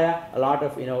Himalaya, a lot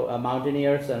of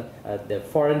mountaineers and the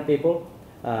foreign people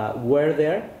were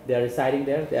there. They are residing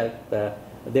there.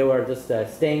 They were just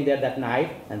staying there that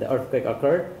night, and the earthquake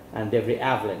occurred, and debris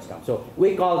avalanche comes. So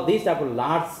we call these type of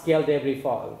large-scale debris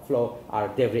flow our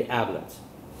debris avalanche.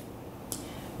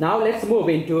 Now let's move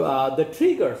into the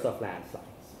triggers of landslides.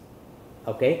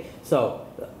 Okay, so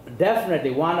definitely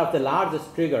one of the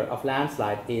largest trigger of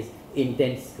landslide is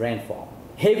intense rainfall,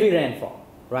 heavy rainfall,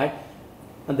 right?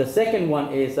 And the second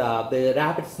one is the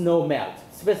rapid snow melt,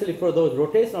 especially for those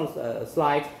rotational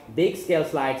slides, big scale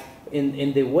slides.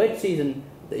 In the wet season,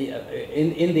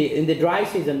 in the dry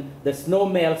season, the snow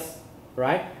melts,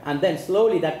 right? And then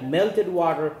slowly that melted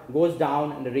water goes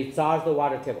down and recharges the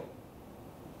water table,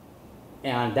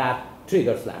 and that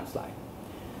triggers landslide.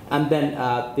 And then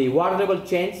the water level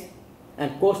change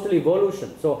and coastal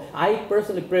evolution. So I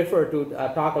personally prefer to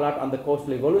talk a lot on the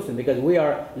coastal evolution because we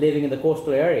are living in the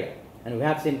coastal area, and we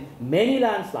have seen many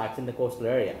landslides in the coastal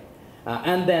area.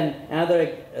 And then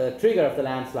another trigger of the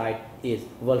landslide is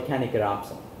volcanic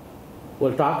eruption.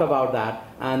 We'll talk about that.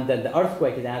 And then the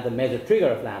earthquake is another major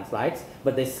trigger of landslides,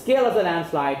 but the scale of the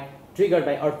landslide triggered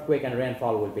by earthquake and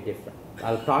rainfall will be different.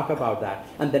 I'll talk about that.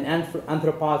 And then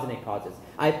anthropogenic causes.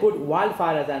 I put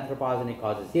wildfire as anthropogenic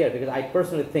causes here because I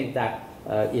personally think that,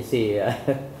 you see,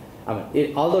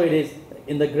 although it is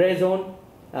in the gray zone,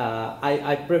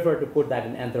 I prefer to put that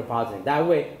in anthropogenic. That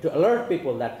way, to alert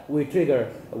people that we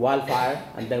trigger wildfire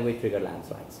and then we trigger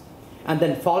landslides. And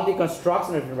then faulty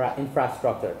construction of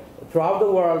infrastructure. Throughout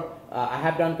the world, I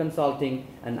have done consulting,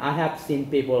 and I have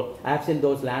seen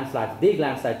those landslides, big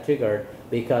landslides triggered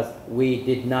because we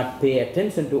did not pay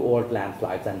attention to old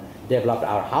landslides and developed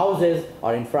our houses,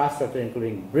 our infrastructure,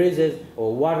 including bridges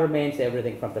or water mains,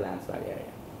 everything from the landslide area.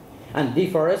 And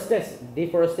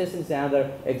deforestation is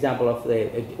another example of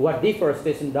what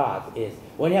deforestation does is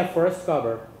when you have forest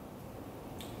cover,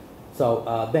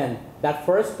 so then that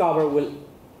forest cover will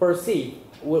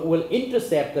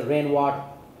intercept the rainwater.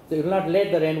 So it will not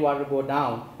let the rainwater go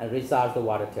down and recharge the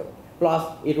water table.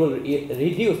 Plus, it will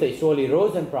reduce the soil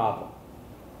erosion problem,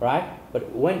 right?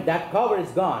 But when that cover is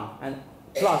gone, and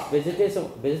plus vegetation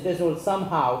will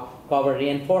somehow cover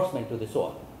reinforcement to the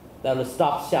soil. That will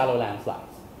stop shallow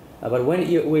landslides. But when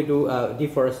we do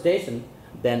deforestation,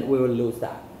 then we will lose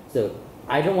that. So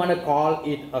I don't want to call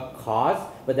it a cause,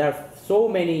 but there are so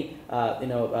many,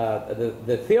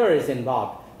 the theories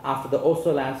involved after the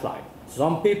Oslo landslide.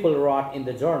 Some people wrote in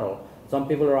the journal, some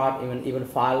people wrote even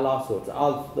filed lawsuits,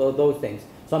 all those things.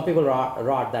 Some people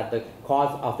wrote that the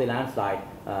cause of the landslide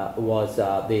was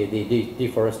the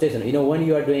deforestation. When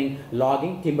you are doing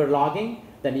logging, timber logging,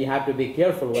 then you have to be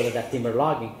careful whether that timber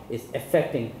logging is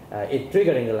affecting,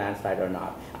 triggering the landslide or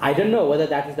not. I don't know whether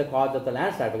that is the cause of the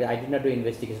landslide because I did not do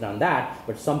investigation on that,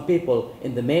 but some people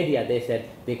in the media, they said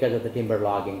because of the timber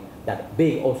logging, that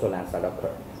big Oslo landslide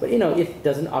occurred. But it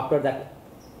doesn't occur that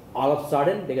all of a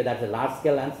sudden because that's a large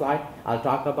scale landslide. I'll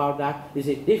talk about that. You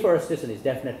see, deforestation is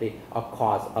definitely a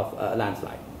cause of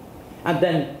landslide. And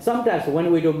then sometimes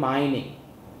when we do mining,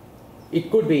 it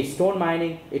could be stone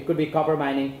mining, it could be copper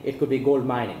mining, it could be gold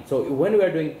mining. So when we are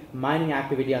doing mining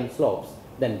activity on slopes,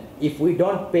 then if we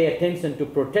don't pay attention to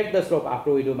protect the slope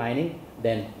after we do mining,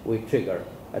 then we trigger,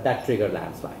 that trigger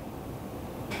landslide.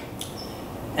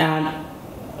 And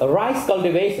rice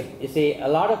cultivation, you see, a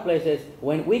lot of places,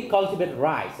 when we cultivate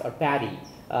rice or paddy,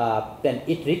 then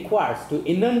it requires to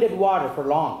inundate water for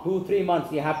long, 2-3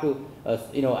 months. You have to,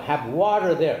 have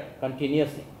water there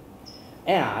continuously.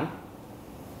 And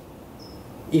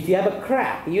if you have a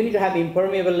crack, you need to have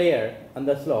impermeable layer on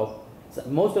the slope. So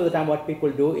most of the time, what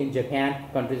people do in Japan,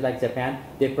 countries like Japan,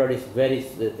 they produce very,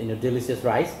 delicious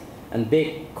rice, and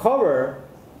they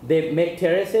make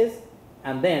terraces,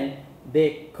 and then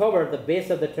they cover the base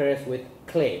of the terrace with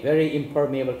clay, very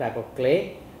impermeable type of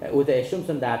clay, with the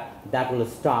assumption that that will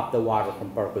stop the water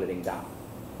from percolating down,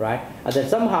 right? And then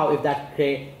somehow if that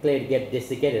clay gets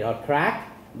desiccated or cracked,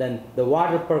 then the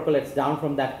water percolates down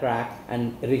from that crack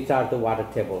and recharge the water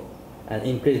table and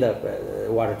increase the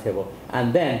water table,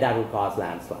 and then that will cause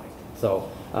landslide. So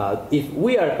if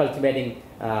we are cultivating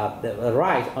the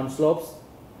rice on slopes,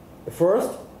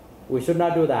 first, we should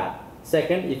not do that.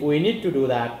 Second, if we need to do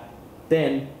that,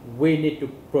 then we need to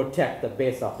protect the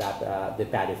base of that, the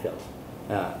paddy field.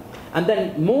 And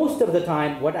then most of the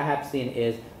time, what I have seen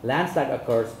is landslide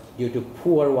occurs due to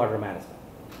poor water management.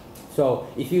 So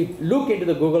if you look into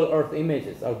the Google Earth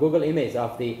images or Google image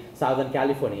of the Southern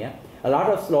California, a lot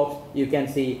of slopes you can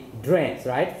see drains,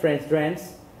 right? French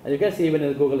drains. And you can see even in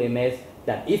the Google image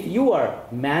that if you are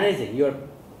managing, you're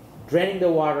draining the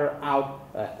water out,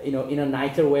 in a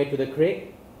nicer way to the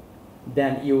creek,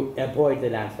 then you avoid the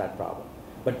landslide problem.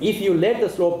 But if you let the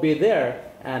slope be there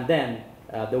and then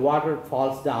the water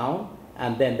falls down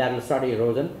and then that will start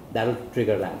erosion, that will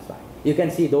trigger landslide. You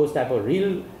can see those type of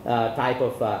real type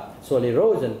of soil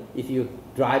erosion if you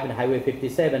drive in Highway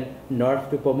 57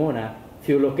 north to Pomona.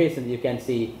 Few locations you can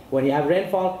see when you have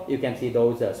rainfall, you can see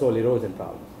those soil erosion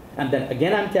problems. And then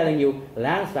again, I'm telling you,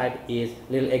 landslide is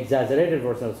a little exaggerated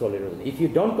version of soil erosion. If you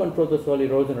don't control the soil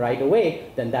erosion right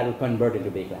away, then that will convert into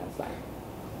big landslide.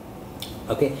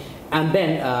 Okay, and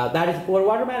then that is poor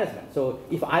water management. So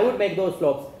if I would make those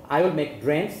slopes, I would make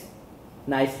drains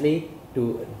nicely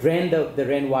to drain the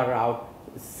rainwater out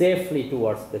safely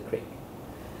towards the creek.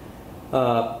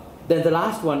 Then the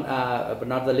last one, but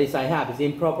not the least I have, is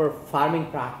improper farming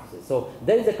practices. So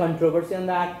there is a controversy on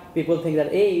that. People think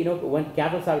that, hey, when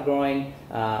cattle are growing,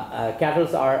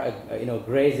 cattle are,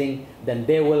 grazing, then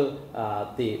they will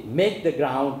make the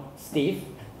ground stiff.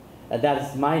 That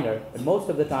is minor. But most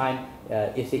of the time,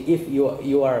 you see, if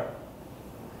you are,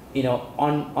 you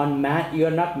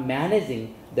are not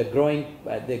managing the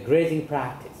grazing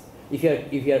practice. If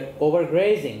you're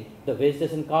overgrazing the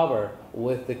vegetation cover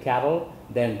with the cattle,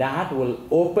 then that will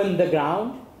open the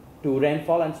ground to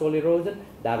rainfall and soil erosion.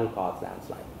 That will cause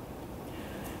landslide.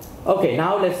 Okay,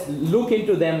 now let's look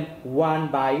into them one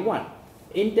by one.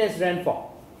 Intense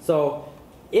rainfall. So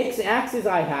x-axis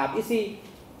I have, you see,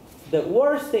 the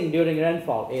worst thing during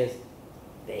rainfall is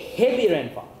the heavy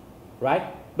rainfall, right?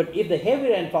 But if the heavy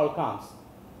rainfall comes,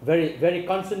 very, very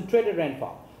concentrated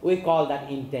rainfall, we call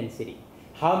that intensity.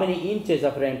 How many inches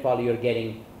of rainfall you're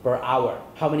getting per hour,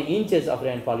 how many inches of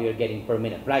rainfall you're getting per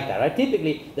minute, like that, right?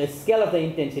 Typically, the scale of the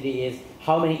intensity is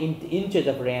how many inches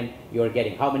of rain you're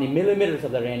getting, how many millimeters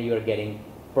of the rain you're getting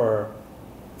per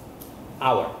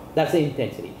hour. That's the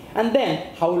intensity. And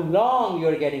then, how long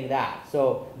you're getting that.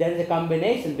 So, there is a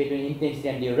combination between intensity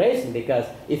and duration, because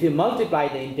if you multiply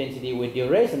the intensity with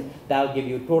duration, that'll give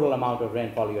you total amount of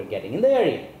rainfall you're getting in the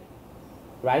area,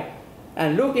 right?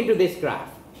 And look into this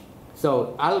graph.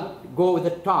 So, I'll go with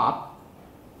the top.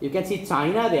 You can see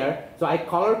China there. So I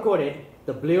color coded.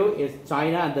 The blue is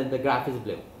China and then the graph is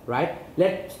blue, right?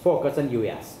 Let's focus on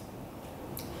US.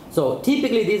 So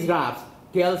typically these graphs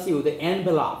tells you the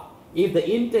envelope. If the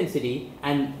intensity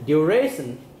and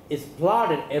duration is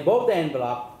plotted above the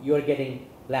envelope, you are getting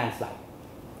landslide.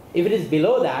 If it is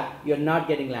below that, you are not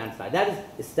getting landslide. That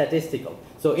is statistical.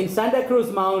 So in Santa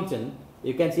Cruz Mountain,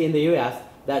 you can see in the US,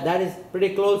 that is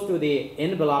pretty close to the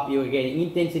envelope you are getting.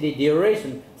 Intensity,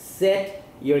 duration, set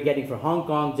you're getting for Hong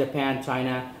Kong, Japan,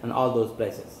 China, and all those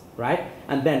places, right?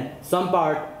 And then some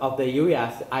part of the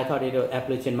US, I thought it was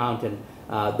Appalachian Mountain,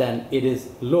 then it is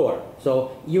lower.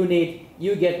 So you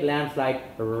get landslide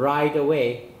right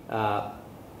away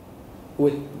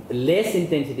with less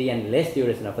intensity and less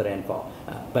duration of the rainfall.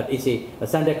 But you see,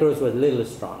 Santa Cruz was a little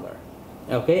stronger.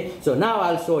 Okay, so now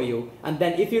I'll show you. And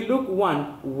then if you look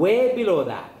one way below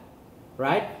that,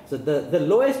 right? So the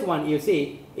lowest one you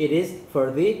see, it is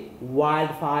for the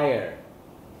wildfire.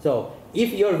 So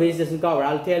if your vegetation cover,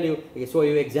 I'll show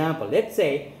you example. Let's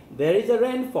say there is a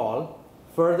rainfall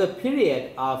for the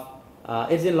period of,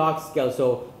 it's in log scale,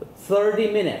 so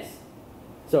 30 minutes.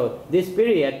 So this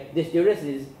period, this duration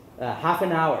is half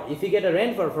an hour. If you get a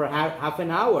rainfall for half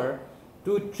an hour,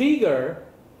 to trigger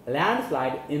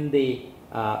landslide in the,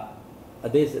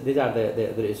 these are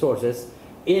the resources.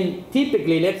 In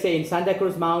typically, let's say in Santa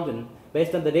Cruz Mountain,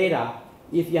 based on the data,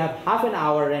 if you have half an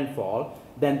hour rainfall,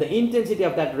 then the intensity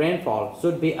of that rainfall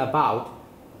should be about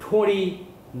 20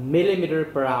 millimeter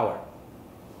per hour.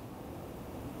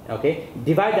 Okay,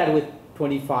 divide that with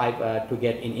 25 to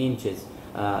get in inches.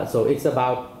 So it's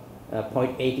about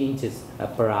 0.8 inches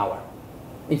per hour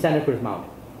in Santa Cruz Mountain.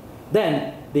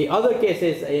 Then the other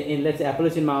cases in let's say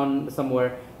Appalachian Mountain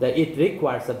somewhere, that it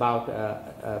requires about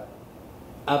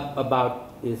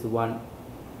about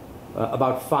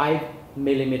 5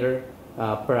 millimeter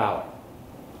per hour,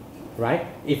 right?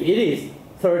 If it is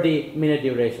 30-minute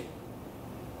duration.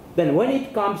 Then when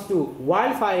it comes to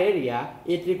wildfire area,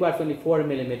 it requires only 4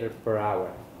 millimeters per hour.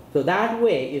 So that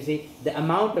way, you see, the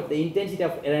amount of the intensity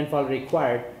of rainfall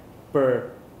required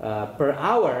per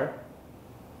hour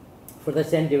for the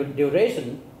same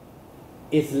duration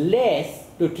is less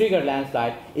to trigger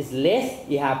landslide, is less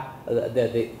you have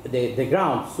the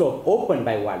ground slope opened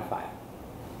by wildfire.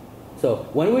 So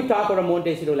when we talk about a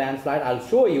Montecito landslide, I'll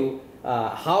show you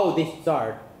how this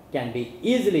chart can be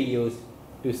easily used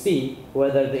to see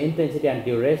whether the intensity and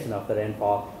duration of the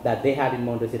rainfall that they had in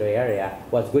Montecito area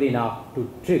was good enough to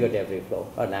trigger debris flow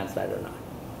or landslide or not.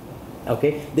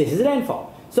 Okay, this is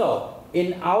rainfall. So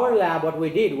in our lab, what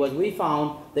we did was we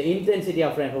found the intensity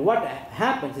of rainfall. What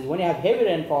happens is when you have heavy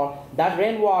rainfall, that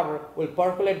rainwater will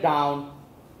percolate down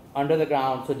under the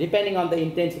ground. So depending on the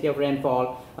intensity of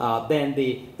rainfall, then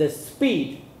the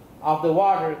speed of the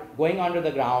water going under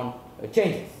the ground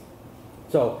changes.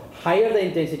 So higher the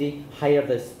intensity, higher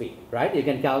the speed, right? You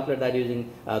can calculate that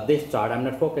using this chart. I'm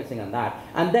not focusing on that.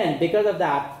 And then because of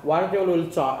that, water table will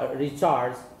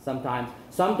recharge sometimes.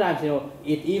 Sometimes, you know,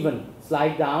 it even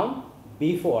slides down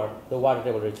before the water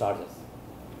table recharges.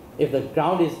 If the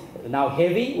ground is now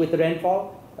heavy with the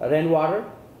rainfall, rainwater,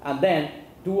 and then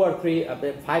 2 or 3,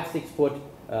 5, 6 foot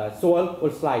soil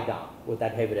will slide down with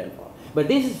that heavy rainfall. But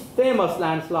this is famous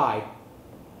landslide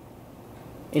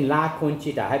in La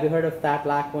Conchita. Have you heard of that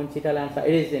La Conchita landslide?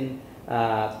 It is in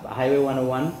Highway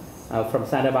 101 from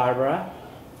Santa Barbara.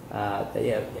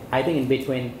 I think in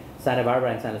between Santa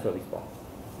Barbara and San Luis Obispo.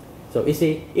 So you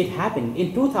see, it happened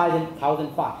in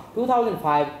 2005.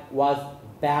 2005 was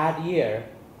bad year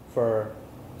for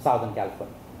Southern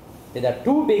California. There are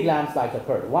 2 big landslides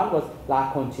occurred. One was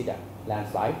La Conchita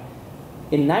landslide.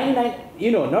 In 99,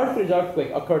 you know, Northridge earthquake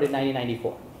occurred in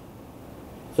 1994.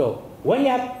 So when you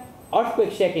have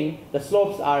earthquake shaking, the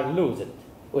slopes are loosened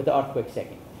with the earthquake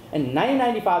shaking. In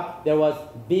 1995, there was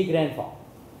big rainfall.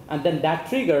 And then that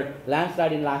triggered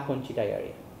landslide in La Conchita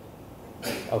area.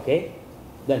 Okay?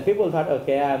 Then people thought,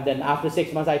 okay, and then after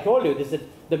 6 months, I told you, this is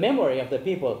the memory of the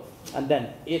people. And then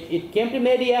it came to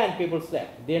media and people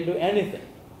slept. They didn't do anything.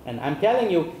 And I'm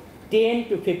telling you, 10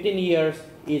 to 15 years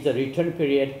is a return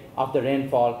period of the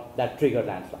rainfall that triggered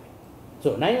landslide.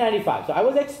 So 1995. So I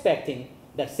was expecting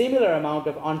that similar amount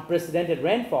of unprecedented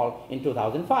rainfall in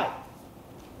 2005.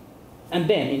 And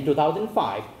then in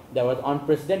 2005, there was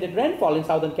unprecedented rainfall in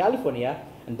Southern California,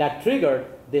 and that triggered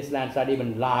this landslide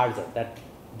even larger. That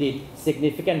did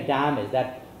significant damage.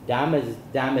 That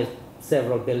damaged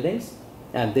several buildings,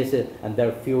 and there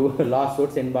are few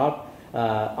lawsuits involved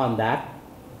on that.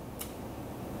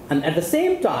 And at the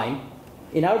same time,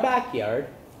 in our backyard,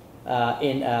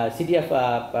 in city of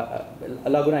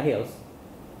Laguna Hills,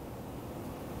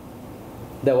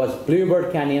 there was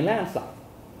Bluebird Canyon landslide.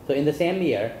 So in the same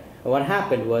year, what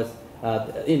happened was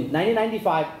in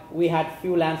 1995 we had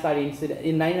few landslide incidents.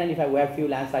 In 1995 we had few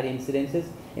landslide incidences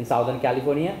in Southern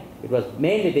California. It was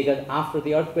mainly because after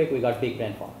the earthquake we got big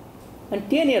rainfall. And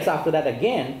 10 years after that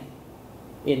again,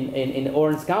 in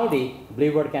Orange County,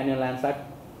 Bluebird Canyon landslide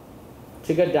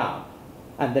triggered down.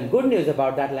 And the good news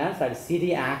about that landslide,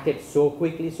 city acted so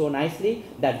quickly, so nicely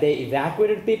that they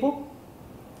evacuated people.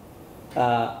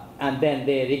 And then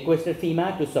they requested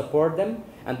FEMA to support them,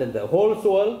 and then the whole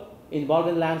soil involved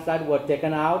in the landslide were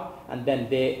taken out, and then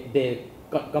they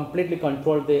completely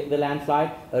controlled the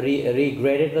landslide,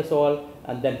 regraded the soil,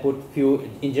 and then put few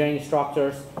engineering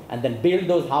structures, and then build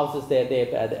those houses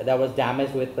that was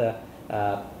damaged with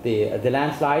the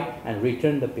landslide, and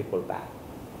returned the people back.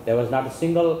 There was not a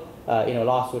single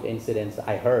lawsuit incidents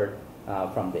I heard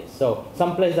from this. So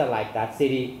some places are like that.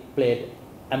 City played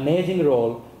amazing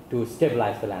role to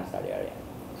stabilize the landslide area.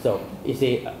 So you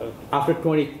see, after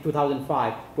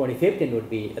 2005, 2015 would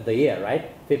be the year, right?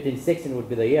 15, 16 would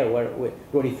be the year where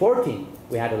 2014,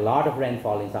 we had a lot of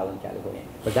rainfall in Southern California,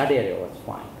 but that area was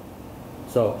fine.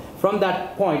 So from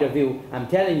that point of view, I'm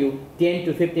telling you 10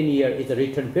 to 15 years is a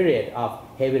return period of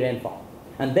heavy rainfall.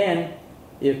 And then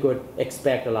you could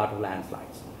expect a lot of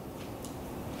landslides.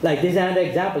 Like this is another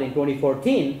example in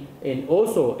 2014 in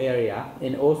Oso area,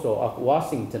 in Oso of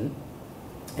Washington.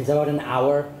 It's about an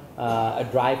hour a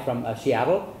drive from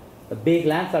Seattle. A big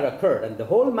landslide occurred and the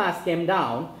whole mass came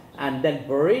down and then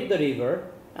buried the river,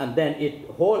 and then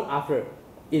it buried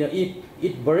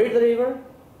the river,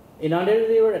 inundated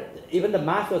the river. Even the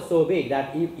mass was so big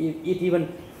that it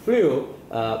even flew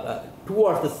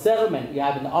towards the settlement you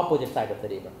have in the opposite side of the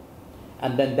river.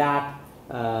 And then that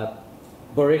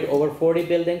buried over 40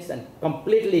 buildings and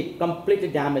completely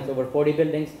damaged over 40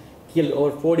 buildings, killed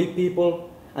over 40 people,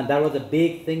 and that was a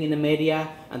big thing in the media.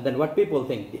 And then what people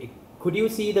think, could you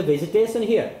see the vegetation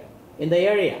here in the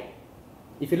area?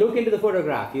 If you look into the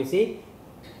photograph, you see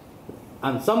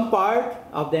on some part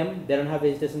of them, they don't have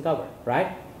vegetation cover,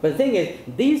 right? But the thing is,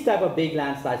 these type of big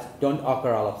landslides don't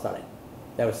occur all of a sudden.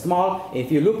 They were small.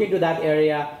 If you look into that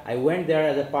area, I went there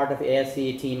as a part of the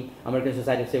ASCE team, American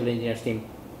Society of Civil Engineers team.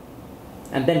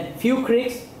 And then few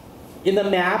creeks in the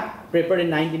map prepared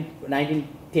in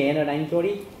 1910 or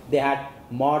 1920, they had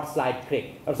Mudslide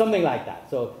Creek or something like that.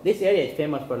 So this area is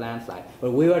famous for landslide,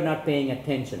 but we were not paying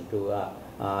attention to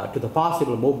the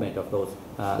possible movement of those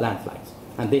landslides.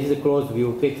 And this is a close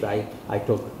view picture I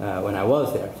took when I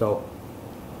was there. So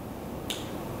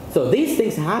these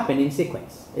things happen in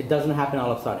sequence. It doesn't happen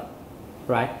all of a sudden,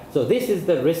 right? So this is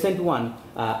the recent one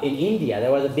in India.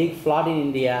 There was a big flood in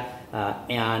India,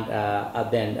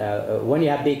 and then when you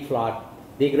have big flood,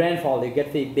 big rainfall, you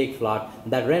get the big flood.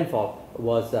 That rainfall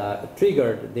was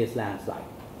triggered this landslide.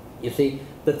 You see,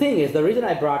 the thing is, the reason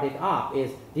I brought it up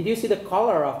is, did you see the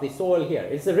color of the soil here?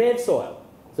 It's a red soil.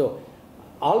 So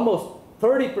almost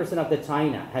 30% of the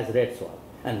China has red soil.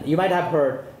 And you might have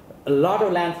heard a lot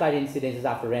of landslide incidences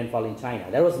after rainfall in China.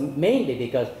 That was mainly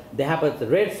because they have a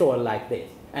red soil like this,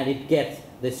 and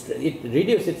it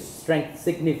reduces its strength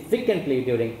significantly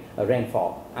during a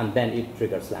rainfall, and then it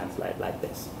triggers landslide like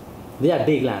this. They are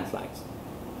big landslides.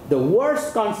 The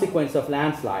worst consequence of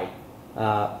landslide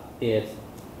is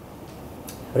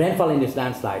rainfall in this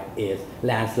landslide is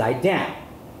landslide dam.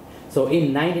 So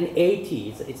in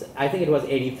 1980s, I think it was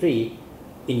 83,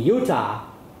 in Utah,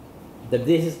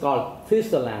 this is called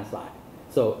Thistle landslide.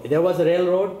 So there was a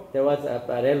railroad,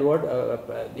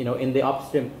 in the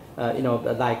upstream,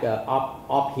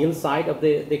 uphill side of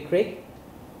the creek,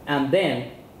 and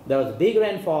then there was big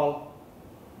rainfall,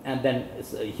 and then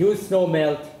a huge snow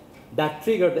melt that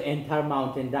triggered the entire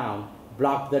mountain down,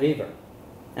 blocked the river,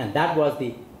 and that was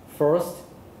the first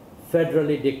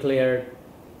federally declared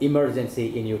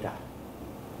emergency in Utah.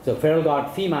 So federal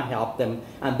government, FEMA helped them,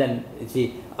 and then you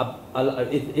see,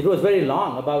 it was very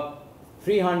long, about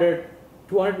 200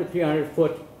 to 300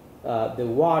 foot. The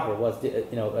water was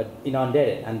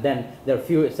inundated, and then there are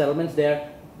few settlements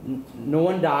there. No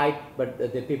one died, but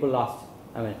the people lost.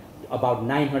 About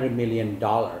 $900 million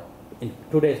in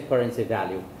today's currency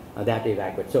value. They had to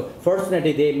evacuate. So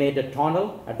fortunately, they made a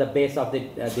tunnel at the base of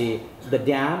the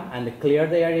dam and they cleared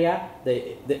the area.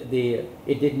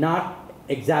 It did not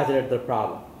exaggerate the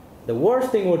problem. The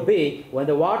worst thing would be when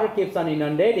the water keeps on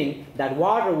inundating, that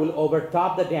water will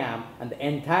overtop the dam and the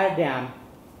entire dam,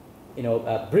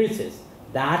 breaches.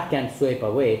 That can sweep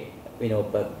away,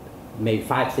 maybe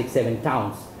 5, 6, 7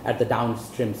 towns at the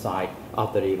downstream side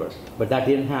of the river. But that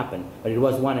didn't happen. But it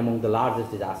was one among the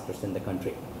largest disasters in the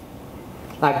country.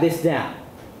 Like this dam.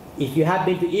 If you have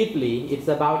been to Italy, it's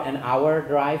about an hour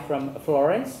drive from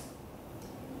Florence.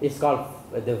 It's called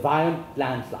the Vajont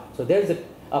landslide. So there's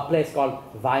a place called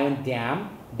Vajont Dam.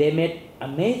 They made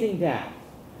amazing dam,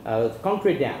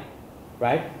 concrete dam,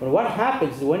 right? But what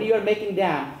happens is when you are making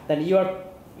dam, then you are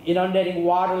inundating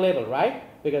water level, right?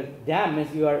 Because dam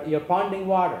means you're ponding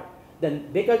water.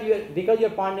 Then because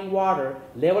you're ponding water,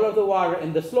 level of the water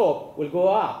in the slope will go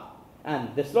up,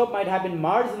 and the slope might have been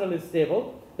marginally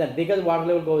stable. Then because water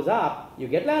level goes up, you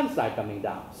get landslide coming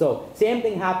down. So same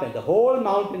thing happened. The whole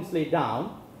mountain slid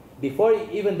down before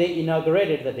even they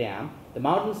inaugurated the dam. The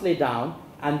mountain slid down,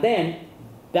 and then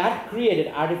that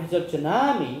created artificial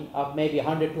tsunami of maybe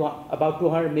about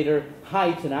 200 meter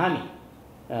high tsunami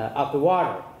of the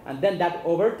water. And then that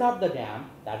overtopped the dam.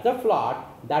 That's a flood.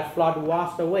 That flood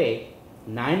washed away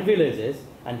 9 villages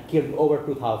and killed over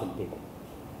 2,000 people.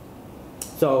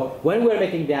 So when we're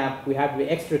making dam, we have to be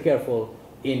extra careful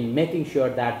in making sure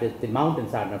that the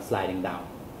mountains are not sliding down.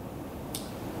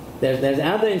 There's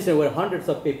another incident where hundreds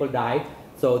of people died.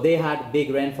 So they had big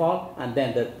rainfall, and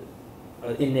then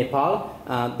in Nepal,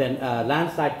 then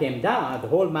landslide came down, the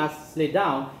whole mass slid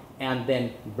down, and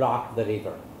then blocked the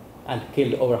river and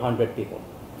killed over 100 people.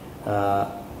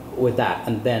 with that.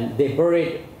 And then they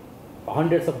buried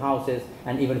hundreds of houses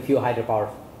and even a few hydropower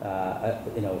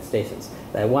stations.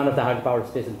 One of the hydropower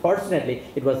stations, fortunately,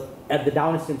 it was at the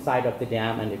downstream side of the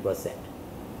dam and it was saved.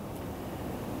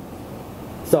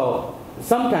 So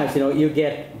sometimes, you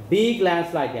get big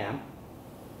landslide dam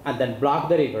and then block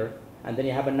the river, and then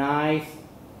you have a nice,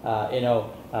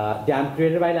 dam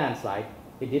created by landslide.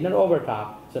 It did not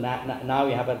overtop, so now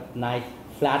you have a nice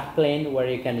flat plain where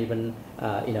you can even,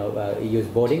 use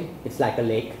boating. It's like a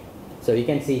lake. So you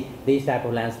can see these type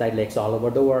of landslide lakes all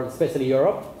over the world, especially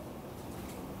Europe.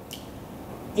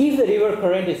 If the river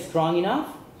current is strong enough,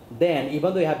 then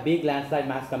even though you have big landslide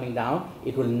mass coming down,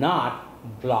 it will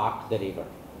not block the river.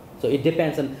 So it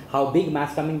depends on how big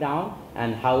mass coming down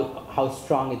and how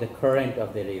strong is the current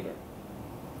of the river.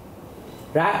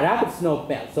 Rapid snow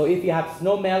melt. So if you have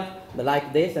snow melt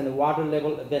like this and the water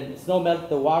level, then snow melt,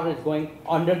 the water is going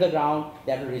under the ground,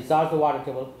 that will resolve the water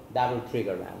table, that will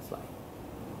trigger landslide.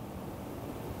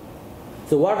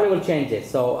 So water level changes.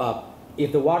 So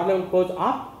if the water level goes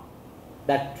up,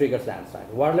 that triggers landslide.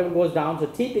 Water level goes down, so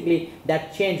typically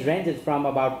that change ranges from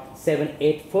about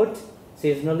 7-8 foot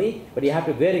seasonally, but you have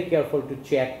to be very careful to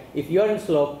check. If you're in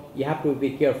slope, you have to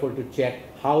be careful to check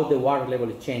how the water level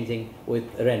is changing with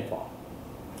rainfall.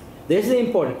 This is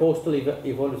important, coastal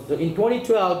evolution. So in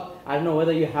 2012, I don't know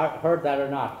whether you have heard that or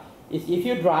not. If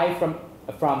you drive from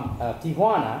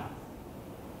Tijuana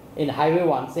in Highway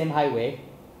 1, same highway,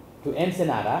 to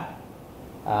Ensenada,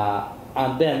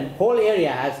 and then whole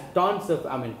area has tons of,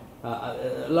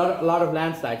 a lot of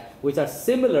landslides which are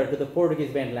similar to the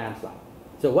Portuguese Bend landslide.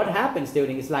 So what happens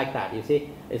during is like that. You see,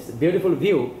 it's a beautiful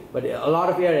view, but a lot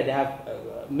of area they have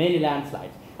many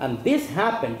landslides. And this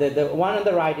happened. The one on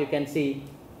the right, you can see,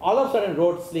 all of a sudden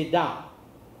road slid down.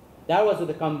 That was with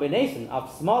the combination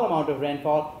of small amount of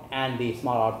rainfall and the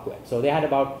small earthquake. So they had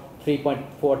about 3.4,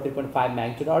 3.5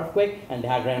 magnitude earthquake, and they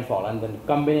had rainfall, and the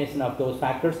combination of those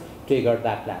factors triggered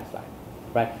that landslide,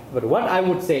 right? But what I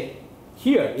would say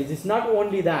here is it's not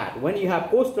only that. When you have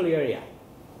coastal area,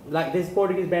 like this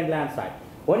Portuguese Bend landslide,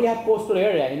 when you have coastal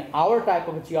area in our type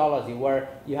of geology where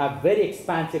you have very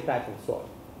expansive type of soil,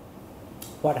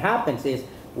 what happens is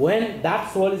when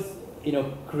that soil is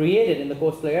created in the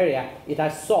coastal area, it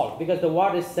has salt because the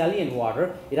water is saline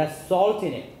water. It has salt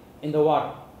in it, in the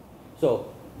water.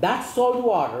 So that salt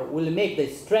water will make the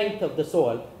strength of the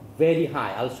soil very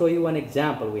high. I'll show you one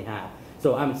example we have.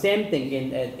 So same thing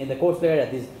in the coastal area.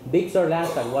 This Big Sur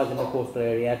landslide was in the coastal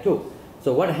area too.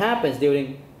 So what happens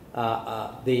during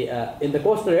in the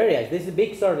coastal areas? This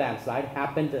Big Sur landslide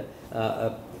happened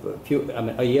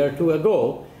a year or two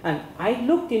ago, and I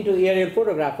looked into the aerial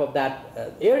photograph of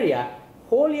that area.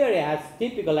 Whole area has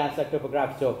typical landslide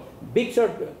topography. So Big Sur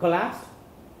collapsed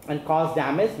and caused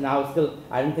damage. Now still,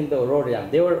 I don't think the road is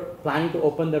down. They were planning to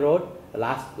open the road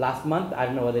last month. I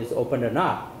don't know whether it's opened or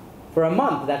not. For a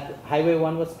month, that Highway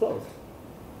 1 was closed.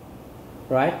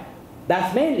 Right?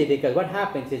 That's mainly because what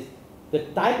happens is the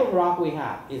type of rock we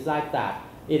have is like that.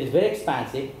 It is very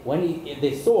expansive. When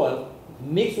the soil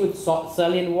mixed with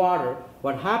saline water,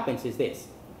 what happens is this.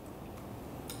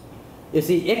 You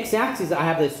see, x-axis I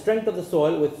have the strength of the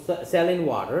soil with saline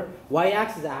water.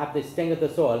 Y-axis I have the strength of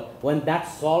the soil when that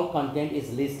salt content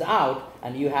is leached out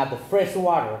and you have the fresh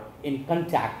water in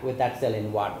contact with that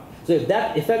saline water. So if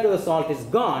that effect of the salt is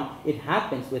gone, it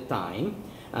happens with time.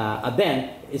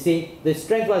 Then, you see, the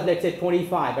strength was, let's say,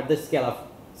 25 at the scale of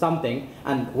something,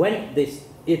 and when the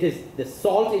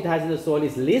salt it has in the soil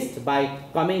is leached by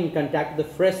coming in contact with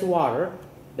the fresh water,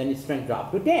 then its strength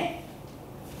drops to 10.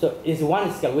 So it's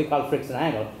one scale we call friction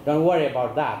angle. Don't worry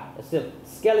about that. Still,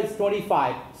 scale is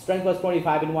 25. Strength was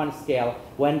 25 in one scale.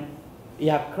 When you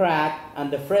have crack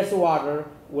and the fresh water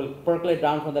will percolate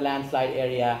down from the landslide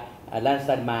area,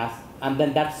 landslide mass, and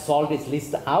then that salt is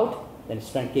leached out, then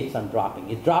strength keeps on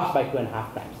dropping. It drops by 2.5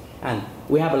 times. And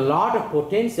we have a lot of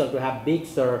potential to have Big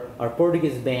Sur or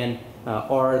Portuguese Bend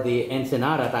or the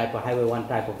Ensenada type of Highway 1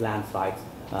 type of landslides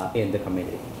in the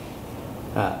community.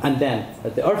 And then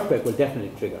the earthquake will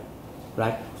definitely trigger,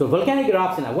 right? So volcanic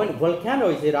eruption, when volcano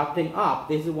is erupting up,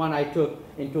 this is one I took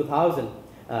in 2000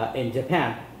 in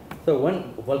Japan. So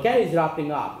when volcano is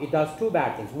erupting up, it does two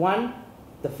bad things. One,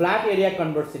 the flat area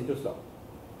converts into slope.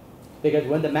 Because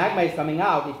when the magma is coming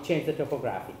out, it changes the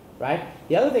topography, right?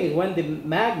 The other thing is when the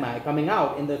magma is coming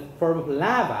out in the form of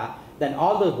lava, then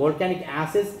all those volcanic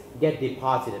acids get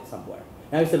deposited somewhere.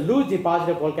 Now it's a loose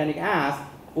deposit of volcanic ash.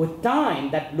 With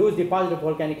time, that loose deposit of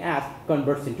volcanic ash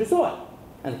converts into soil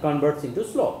and converts into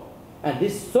slope. And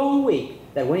this is so weak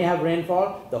that when you have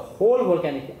rainfall, the whole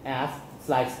volcanic ash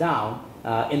slides down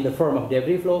in the form of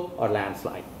debris flow or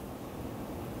landslide.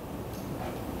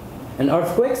 And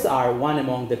earthquakes are one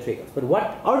among the triggers. But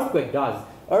what earthquake does,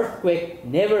 earthquake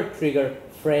never trigger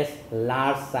fresh,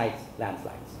 large-size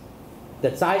landslides.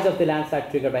 The size of the landslide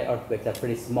triggered by earthquakes are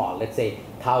pretty small. Let's say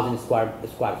 1,000 square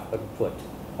foot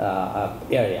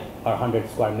area or 100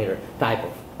 square meter type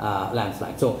of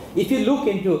landslide. So if you look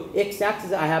into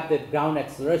x-axis, I have the ground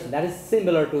acceleration. That is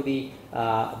similar to the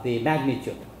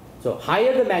magnitude. So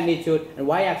higher the magnitude, and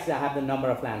y-axis I have the number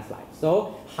of landslides.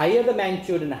 So higher the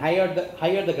magnitude and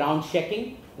higher the ground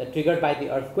shaking that triggered by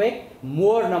the earthquake,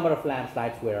 more number of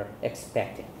landslides we're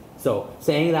expecting. So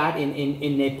saying that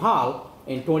in Nepal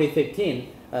in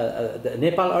 2015, the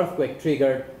Nepal earthquake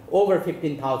triggered over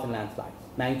 15,000 landslides,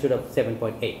 magnitude of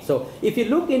 7.8. So if you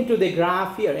look into the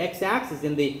graph here, x-axis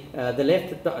in the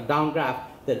left down graph,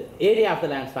 the area of the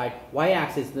landslide,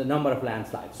 y-axis the number of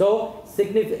landslides. So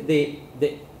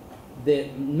the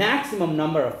maximum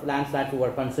number of landslides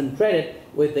were concentrated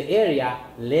with the area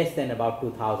less than about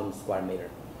 2,000 square meter.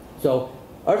 So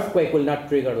earthquake will not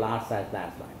trigger large size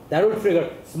landslides. That will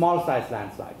trigger small size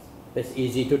landslides. It's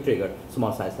easy to trigger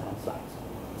small size landslides.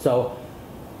 So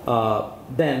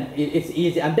then it's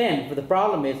easy. And then the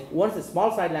problem is once a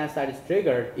small size landslide is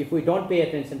triggered, if we don't pay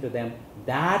attention to them,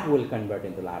 that will convert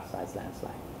into large size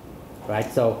landslide,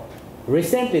 right? So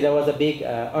recently there was a big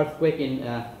earthquake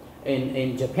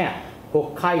in Japan,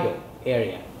 Hokkaido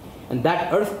area, and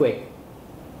that earthquake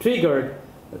triggered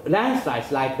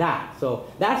landslides like that. So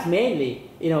that's mainly,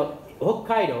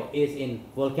 Hokkaido is in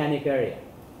volcanic area.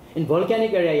 In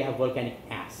volcanic area you have volcanic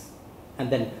ash,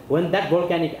 and then when that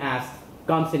volcanic ash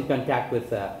comes in contact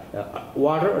with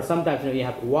water, or sometimes you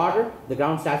have water, the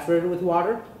ground saturated with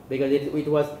water because it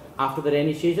was after the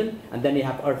rainy season, and then you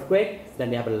have earthquake,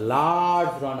 then you have a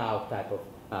large run out type of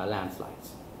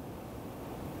landslides.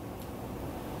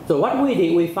 So what we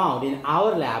did, we found in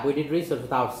our lab, we did research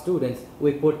with our students,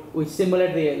 we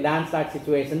simulated the landslide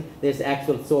situation. There's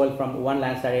actual soil from one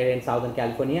landslide area in Southern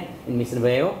California, in Mission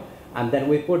Viejo, and then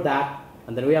we put that,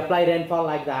 and then we apply rainfall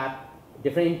like that,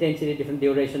 different intensity, different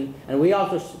duration, and we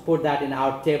also put that in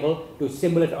our table to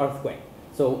simulate earthquake.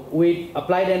 So we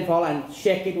apply rainfall and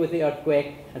shake it with the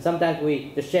earthquake, and sometimes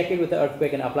we just shake it with the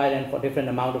earthquake and apply rainfall, different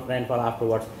amount of rainfall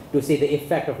afterwards to see the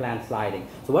effect of landsliding.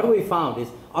 So what we found is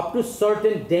up to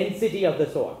certain density of the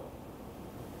soil,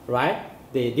 right?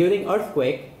 During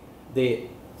earthquake, the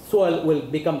soil will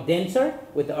become denser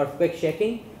with the earthquake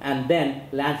shaking, and then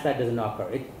landslide doesn't occur.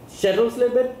 It settles a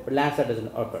little bit, but landslide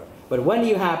doesn't occur. But when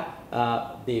you have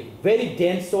the very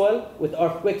dense soil with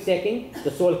earthquake shaking,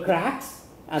 the soil cracks,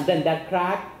 and then that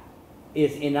crack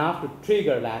is enough to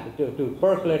trigger to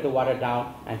percolate the water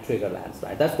down and trigger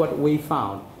landslide. That's what we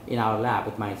found in our lab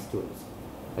with my students.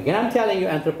 Again, I'm telling you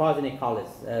anthropogenic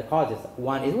causes.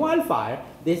 One is wildfire.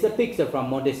 This is a picture from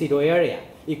Montecito area.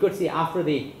 You could see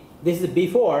this is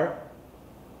before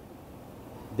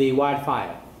the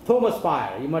wildfire. Thomas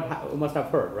fire, you must have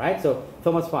heard, right? So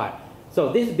Thomas fire.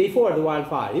 So this is before the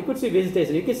wildfire. You could see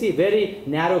vegetation. You can see very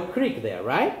narrow creek there,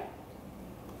 right?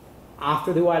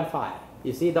 After the wildfire.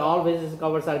 You see all vegetation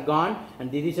covers are gone, and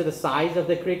these are the size of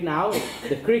the creek now.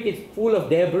 The creek is full of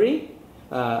debris,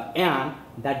 and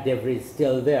that debris is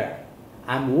still there.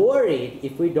 I'm worried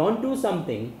if we don't do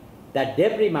something, that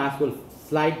debris mass will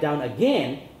slide down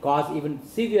again, cause even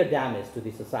severe damage to the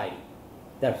society.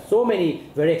 There are so many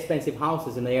very expensive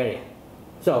houses in the area.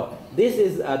 So this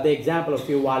is the example of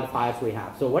few wildfires we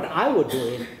have. So what I would do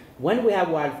is, when we have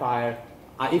wildfire,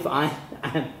 if I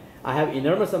have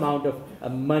enormous amount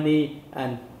of money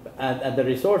and the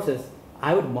resources,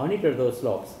 I would monitor those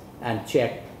slopes and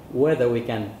check whether we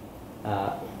can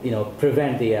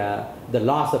prevent the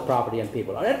loss of property and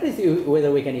people, or at least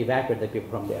whether we can evacuate the people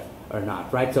from there or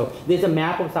not, right? So there's a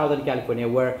map of Southern California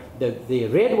where the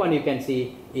red one you can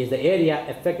see is the area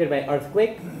affected by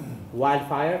earthquake,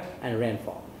 wildfire, and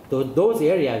rainfall. So those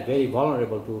areas are very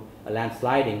vulnerable to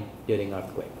landsliding during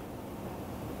earthquake.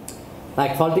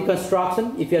 Like faulty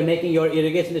construction, if you're making your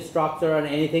irrigation structure or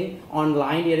anything on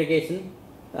line irrigation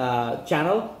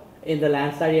channel in the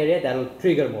landslide area, that will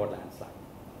trigger more landslide.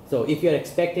 So if you're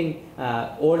expecting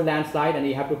old landslide and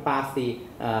you have to pass the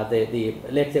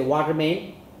let's say water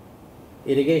main,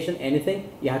 irrigation,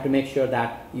 anything, you have to make sure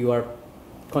that you are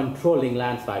controlling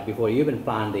landslide before you even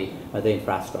plan the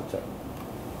infrastructure.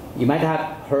 You might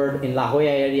have heard in La Jolla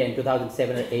area in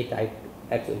 2007 or 8, I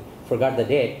actually forgot the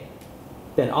date,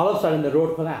 then all of a sudden the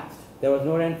road collapsed. There was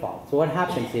no rainfall. So what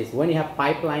happens is when you have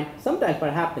pipeline, sometimes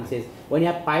what happens is when you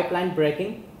have pipeline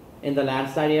breaking in the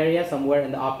landslide area somewhere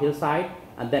in the uphill side,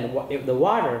 and then if the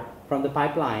water from the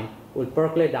pipeline will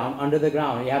percolate down under the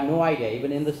ground, you have no idea,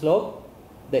 even in the slope,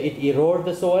 it erodes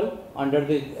the soil under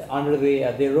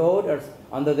the road or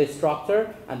under the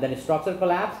structure, and then the structure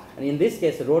collapse. And in this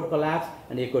case, the road collapsed,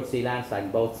 and you could see landslide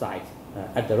on both sides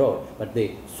at the road. But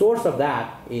the source of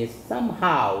that is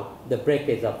somehow the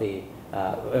breakage of the.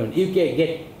 You can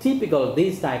get typical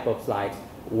these type of slides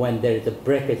when there is a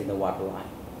breakage in the water line.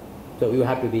 So you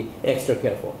have to be extra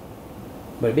careful.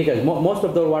 But because most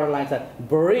of those water lines are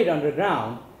buried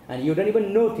underground, and you don't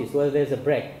even notice whether there's a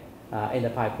break in the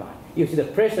pipeline. You see the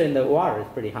pressure in the water is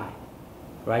pretty high,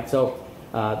 right? So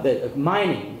the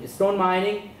mining, stone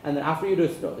mining, and then after you do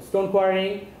stone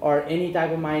quarrying or any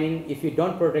type of mining, if you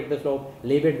don't protect the slope,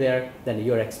 leave it there, then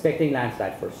you're expecting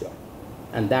landslide for sure.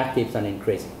 And that keeps on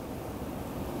increasing.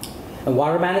 And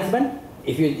water management,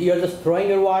 if you're just throwing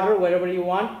your water wherever you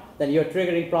want, then you're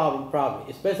triggering problem,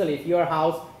 especially if your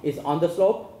house is on the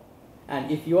slope, and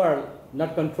if you are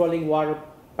not controlling water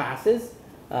passes,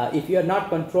 if you are not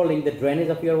controlling the drainage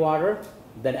of your water,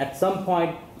 then at some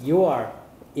point you are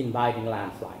inviting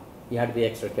landslide. You have to be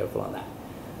extra careful on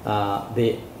that.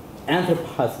 The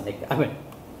anthropogenic, I mean,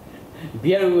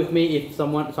 bear with me if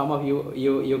some of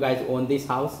you guys own this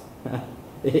house.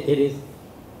 it is,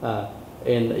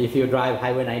 and if you drive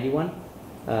Highway 91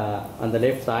 on the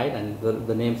left side, and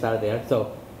the names are there.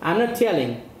 So I'm not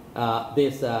telling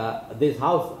this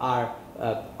house are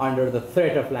under the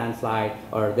threat of landslide,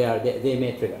 or they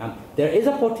may trigger. There is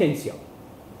a potential,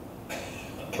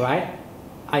 right?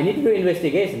 I need to do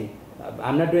investigation.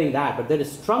 I'm not doing that, but there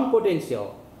is strong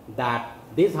potential that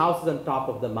these houses on top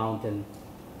of the mountain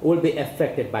will be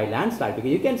affected by landslide,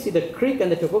 because you can see the creek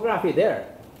and the topography there.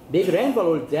 Big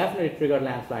rainfall will definitely trigger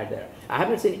landslide there. I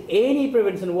haven't seen any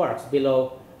prevention works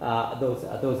below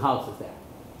those houses there.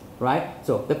 Right?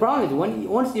 So the problem is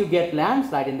once you get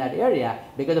landslide in that area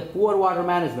because of poor water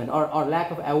management or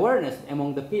lack of awareness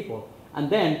among the people, and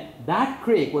then that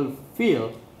creek will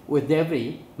fill with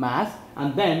debris mass,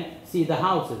 and then see the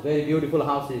houses, very beautiful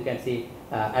houses you can see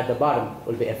at the bottom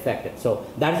will be affected. So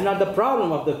that is not the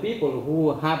problem of the people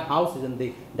who have houses in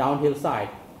the downhill side.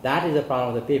 That is the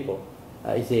problem of the people.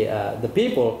 You see, the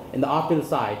people in the uphill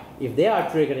side, if they are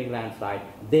triggering landslide,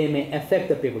 they may affect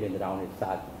the people in the downhill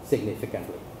side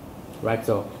significantly. Right,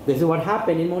 so this is what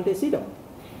happened in Montecito.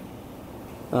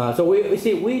 So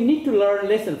we need to learn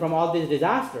lesson from all these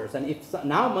disasters, and if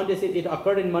now it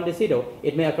occurred in Montecito,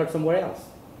 it may occur somewhere else,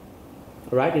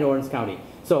 right, in Orange County.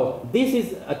 So this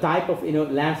is a type of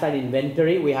landslide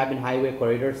inventory we have in Highway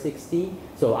Corridor 60.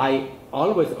 So I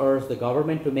always urge the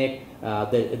government to make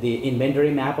the inventory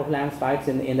map of landslides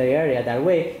in the area. That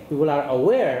way, people are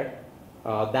aware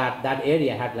that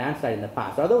area had landslide in the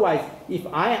past. Otherwise, if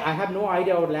I have no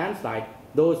idea about landslide,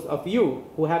 those of you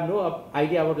who have no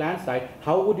idea about landslide,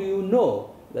 how would you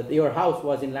know that your house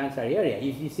was in landslide area?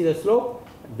 If you see the slope,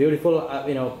 beautiful,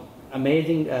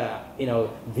 amazing,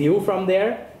 view from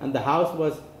there, and the house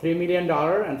was $3 million,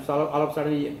 and so all of a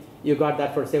sudden you got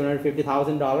that for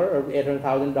 $750,000 or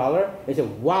 $800,000. You say,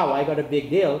 wow, I got a big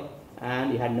deal,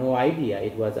 and you had no idea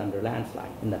it was under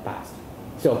landslide in the past.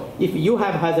 So if you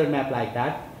have hazard map like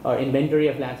that, or inventory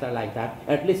of landslide like that,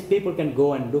 at least people can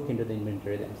go and look into the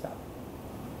inventory themselves.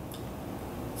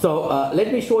 So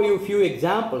let me show you a few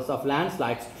examples of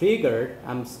landslides triggered,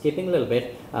 I'm skipping a little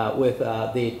bit, with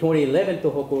the 2011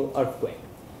 Tohoku earthquake.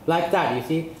 Like that, you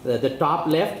see, the top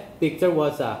left picture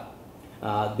was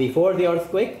before the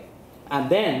earthquake, and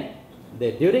then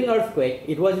during earthquake,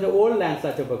 it was an old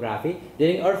landslide topography.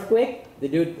 During earthquake,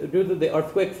 due to the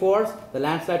earthquake force, the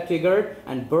landslide triggered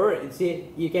and burned. See,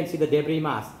 you can see the debris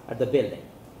mass at the building.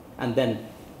 And then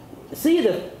see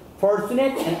the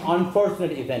fortunate and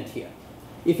unfortunate event here.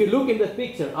 If you look in the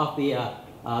picture of the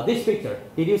this picture,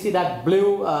 did you see that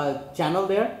blue channel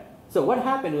there? So what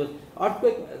happened was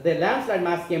earthquake, the landslide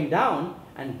mass came down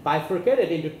and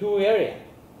bifurcated into two areas.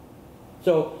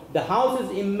 So the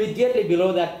houses immediately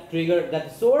below that trigger,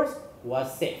 that source,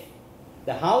 was safe.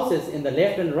 The houses in the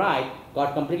left and right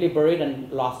got completely buried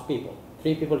and lost people.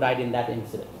 3 people died in that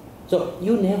incident. So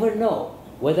you never know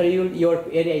whether your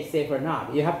area is safe or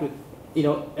not. You have to,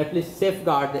 at least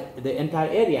safeguard the entire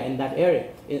area in that area,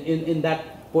 in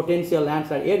that potential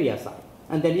landslide area side.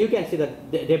 And then you can see the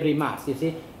debris mass. You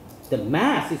see, the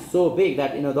mass is so big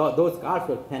that those cars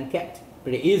were pancaked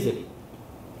pretty easily.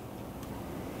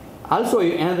 I'll show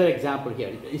you another example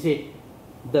here. You see,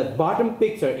 the bottom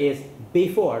picture is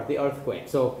before the earthquake.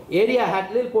 So area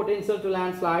had little potential to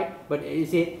landslide, but you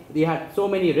see, they had so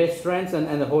many restaurants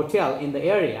and the hotel in the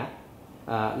area,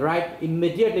 right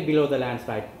immediately below the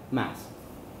landslide mass.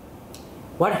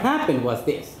 What happened was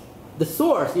this. The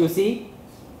source, you see,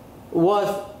 was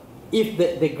if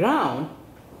the ground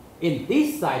in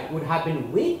this side would have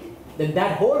been weak, then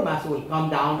that whole mass will come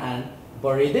down and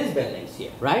bury these buildings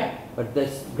here, right? But the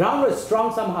ground was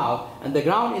strong somehow, and the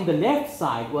ground in the left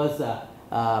side was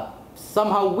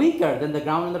somehow weaker than the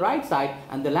ground on the right side,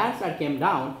 and the landslide came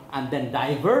down and then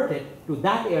diverted to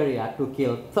that area to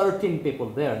kill 13 people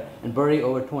there and bury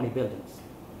over 20 buildings.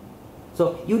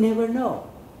 So you never know.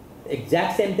 The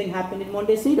exact same thing happened in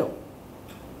Montecito.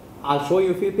 I'll show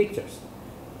you a few pictures.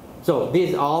 So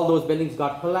all those buildings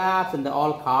got collapsed, and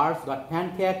all cars got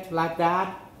pancaked like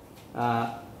that.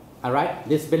 All right,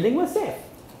 this building was safe,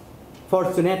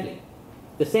 fortunately.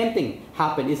 The same thing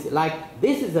happened. It's like,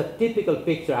 this is a typical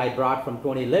picture I brought from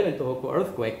 2011 Tohoku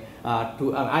earthquake.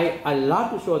 I love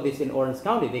to show this in Orange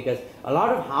County because a lot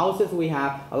of houses we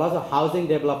have, a lot of housing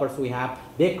developers we have,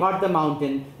 they cut the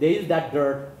mountain, they use that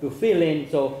dirt to fill in.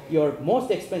 So your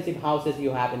most expensive houses you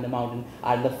have in the mountain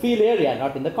are in the fill area,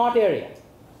 not in the cut area.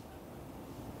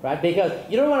 Right? Because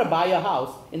you don't want to buy a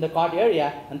house in the cut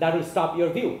area and that will stop your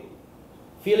view.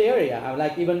 Fill area,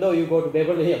 like even though you go to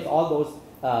Beverly Hills, all those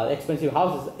expensive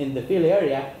houses in the field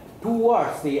area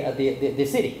towards the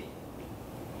city.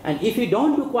 And if you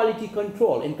don't do quality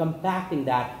control in compacting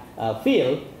that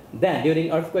field, then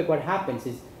during earthquake what happens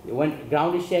is when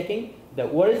ground is shaking, the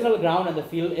original ground and the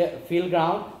field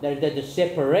ground, there's the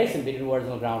separation between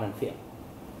original ground and field.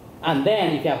 And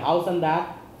then if you have house on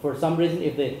that, for some reason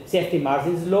if the safety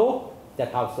margin is low,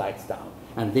 that house slides down.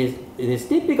 And this is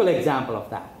typical example of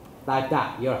that. Like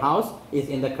that, your house is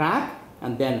in the crack,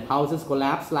 and then houses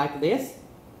collapse like this,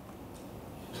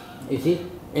 you see,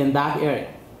 in that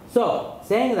area. So,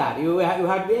 saying that, you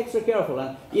have to be extra careful.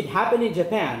 And it happened in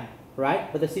Japan,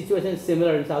 right? But the situation is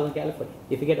similar in Southern California.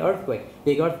 If you get earthquake,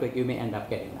 big earthquake, you may end up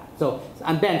getting that. So,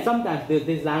 and then sometimes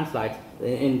these landslides,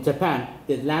 in Japan,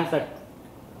 the landslide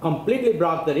completely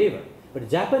blocked the river.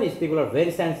 But Japanese people are very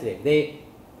sensitive.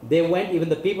 They went, even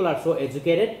the people are so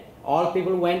educated, all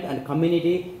people went and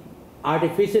community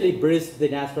artificially bridged the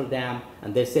natural dam,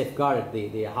 and they safeguarded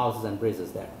the houses and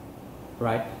bridges there,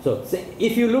 right? So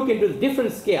if you look into the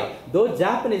different scale, those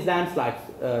Japanese landslides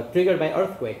triggered by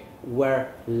earthquake were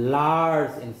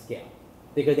large in scale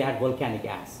because they had volcanic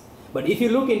gas. But if you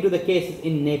look into the cases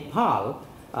in Nepal,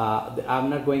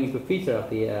 I'm not going into feature of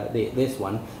this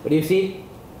one, but you see,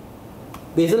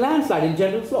 there's a landslide in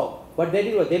gentle slope. What they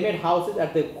did was they made houses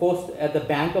at the coast, at the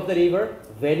bank of the river,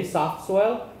 very soft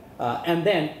soil. And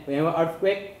then when you have an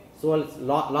earthquake, soil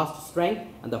lost strength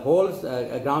and the whole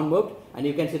ground moved, and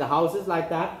you can see the houses like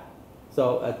that.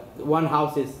 So one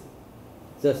house is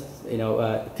just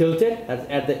tilted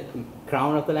at the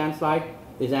crown of the landslide.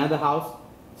 There's another house.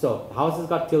 So the houses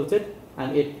got tilted,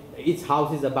 and each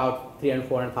house is about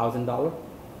 $300,000-$400,000.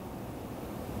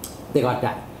 They got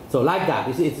that. So like that,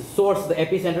 you see, it's the source, the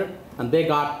epicenter, and they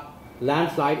got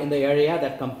landslide in the area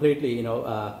that completely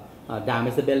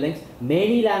damaged the buildings.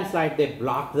 Many landslides, they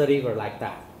blocked the river like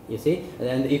that, you see,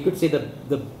 and you could see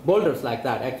the boulders like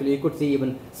that. Actually, you could see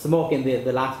even smoke in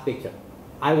the last picture.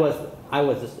 I was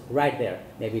just right there,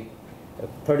 maybe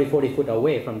 30-40 feet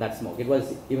away from that smoke. It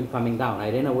was even coming down.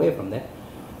 I ran away from there.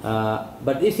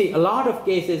 But you see, a lot of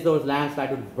cases, those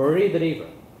landslides would bury the river.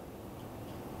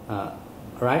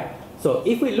 Right? So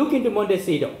if we look into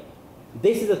Montecito,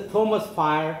 this is a Thomas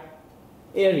fire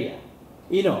area.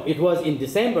 It was in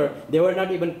December, they were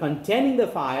not even containing the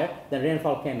fire, then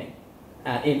rainfall came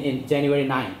in January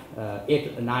 9th,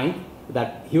 8th, 9th,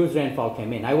 that huge rainfall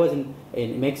came in. I was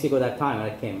in Mexico that time,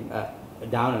 and I came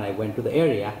down and I went to the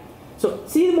area. So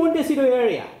see, the Montecito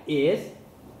area is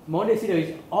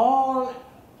all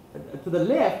to the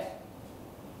left,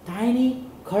 tiny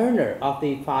corner of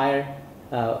the fire,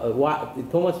 the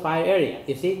Thomas fire area,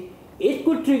 you see. It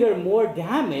could trigger more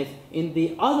damage in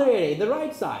the other area, the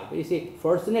right side. But you see,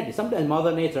 fortunately, sometimes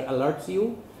Mother Nature alerts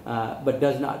you, but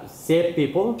does not save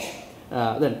people.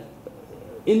 Then,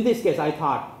 in this case, I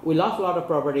thought we lost a lot of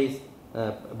properties,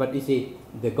 but you see,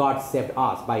 the God saved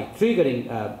us by triggering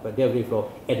debris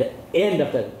flow at the end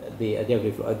of the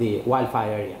debris flow, the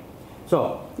wildfire area.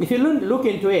 So, if you look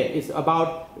into it, it's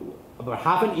about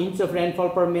half an inch of rainfall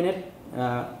per minute.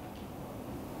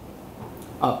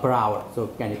 Per hour, so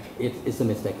it's a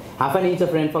mistake. Half an inch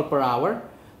of rainfall per hour,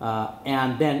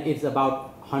 and then it's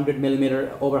about 100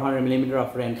 millimeter, over 100 millimeter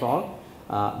of rainfall.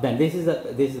 Then this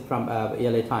is from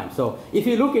LA Times. So if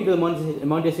you look into the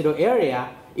Montecito area,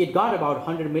 it got about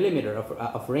 100 millimeter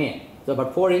of rain, so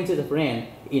about 4 inches of rain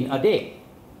in a day,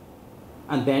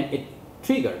 and then it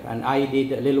triggered. And I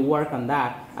did a little work on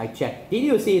that. I checked. Did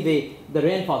you see the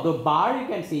rainfall? The bar you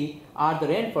can see are the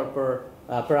rainfall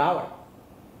per hour.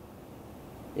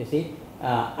 You see,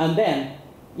 and then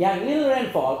you had little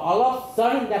rainfall. All of a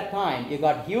sudden, that time you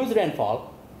got huge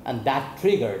rainfall, and that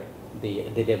triggered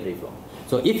the debris flow.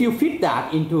 So if you fit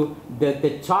that into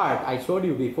the chart I showed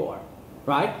you before,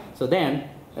 right? So then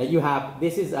you have,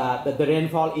 this is the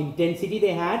rainfall intensity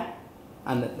they had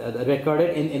and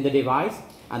recorded in the device,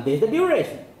 and this is the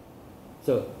duration.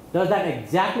 So does that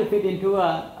exactly fit into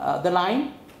the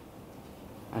line?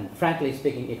 And frankly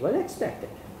speaking, it was expected.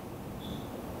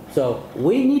 So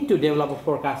we need to develop a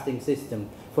forecast system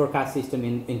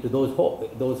into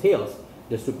those hills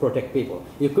just to protect people.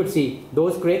 You could see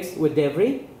those creeks with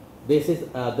debris. This is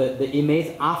the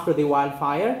image after the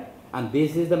wildfire, and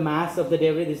this is the mass of the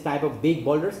debris. This type of big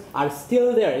boulders are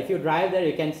still there. If you drive there,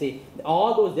 you can see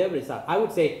all those debris are, I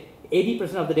would say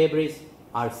 80% of the debris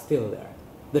are still there.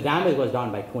 The damage was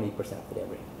done by 20% of the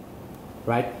debris,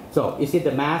 right? So you see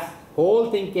the mass, whole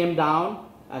thing came down,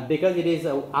 and because it is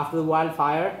after the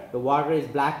wildfire, the water is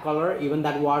black color. Even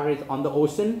that water is on the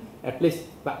ocean, at least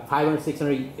 500,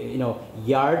 600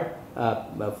 yard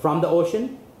from the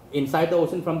ocean, inside the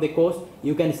ocean from the coast.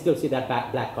 You can still see that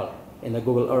black color in the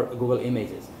Google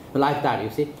images, like that, you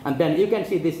see. And then you can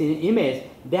see this image.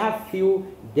 They have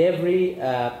few debris,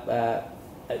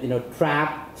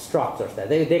 trap structures there.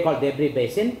 They call debris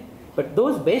basin, but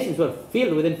those basins were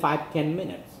filled within 5-10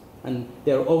 minutes. And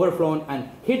they're overflown and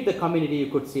hit the community, you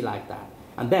could see like that.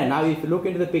 And then now if you look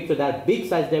into the picture, there are big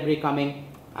size debris coming,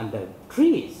 and the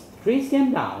trees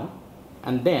came down,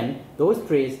 and then those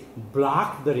trees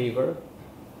blocked the river,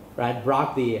 right,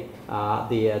 blocked the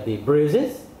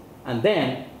bridges, and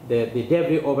then the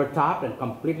debris overtopped and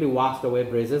completely washed away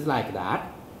bridges like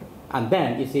that. And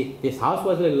then you see this house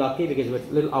was a little lucky because it was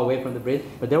a little away from the bridge,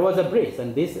 but there was a bridge,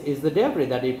 and this is the debris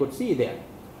that you could see there.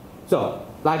 So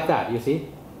like that, you see.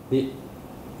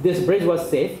 This bridge was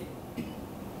safe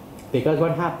because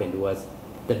what happened was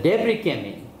the debris came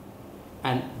in,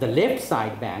 and the left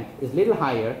side bank is a little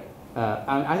higher,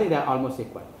 and I think they're almost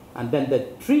equal. And then the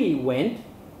tree went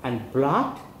and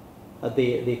blocked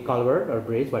the culvert or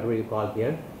bridge, whatever you call it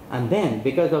here. And then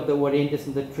because of the orientation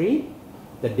of the tree,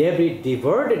 the debris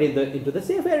diverted into the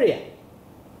safe area,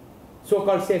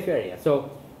 so-called safe area.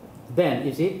 So then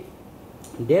you see,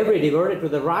 debris diverted to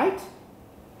the right,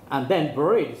 and then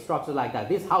buried structures like that.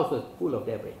 This house was full of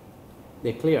debris.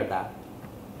 They cleared that,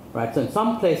 right? So in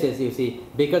some places, you see,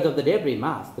 because of the debris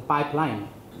mass, the pipeline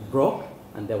broke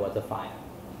and there was a fire.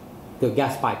 The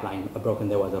gas pipeline broke and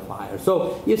there was a fire.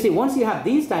 So you see, once you have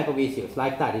these type of issues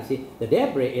like that, you see, the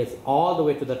debris is all the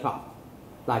way to the top,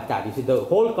 like that. You see, the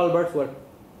whole culverts were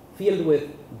filled with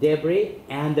debris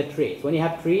and the trees. When you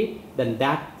have tree, then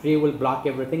that tree will block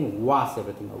everything, wash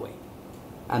everything away.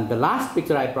 And the last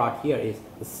picture I brought here is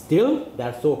still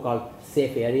that so-called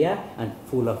safe area and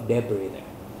full of debris there.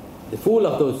 Full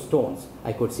of those stones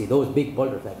I could see, those big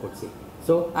boulders I could see.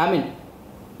 So, I mean,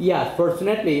 yeah,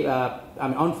 fortunately,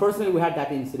 unfortunately we had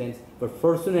that incident, but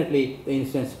fortunately the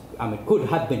incidents, could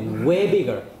have been way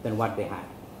bigger than what they had.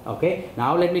 Okay,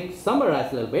 now let me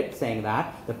summarize a little bit, saying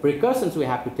that the precautions we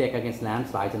have to take against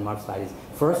landslides and mudslides is,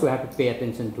 first we have to pay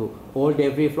attention to all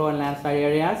debris flow in landslide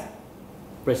areas.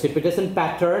 Precipitation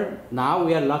pattern, now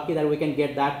we are lucky that we can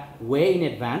get that way in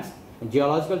advance. And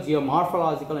geological,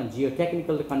 geomorphological, and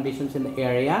geotechnical conditions in the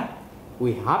area.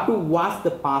 We have to watch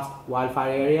the past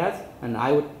wildfire areas, and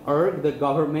I would urge the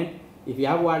government, if you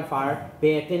have wildfire,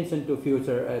 pay attention to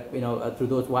future, through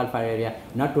those wildfire areas,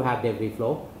 not to have debris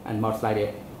flow and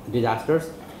mudslide disasters.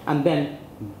 And then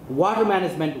water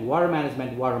management.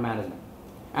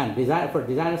 And for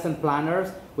designers and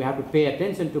planners, we have to pay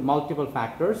attention to multiple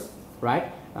factors,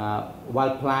 right,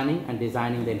 while planning and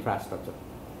designing the infrastructure.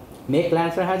 Make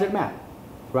landslide hazard map,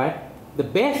 right? The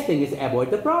best thing is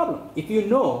avoid the problem. If you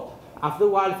know after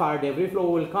wildfire debris flow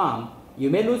will come, you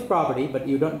may lose property, but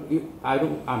we don't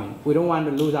want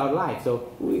to lose our life,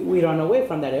 so we run away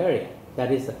from that area.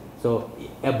 That is, so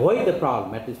avoid the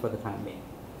problem, at least for the time being.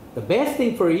 The best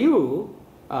thing for you,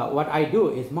 what I do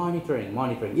is monitoring.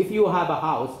 If you have a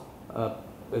house,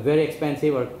 very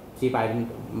expensive or cheap, I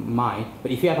don't mind,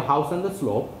 but if you have a house on the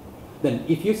slope, then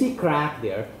if you see crack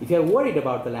there, if you're worried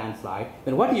about the landslide,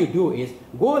 then what you do is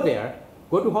go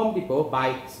to Home Depot,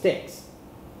 buy sticks,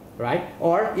 right?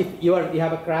 Or if you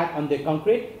have a crack on the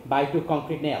concrete, buy 2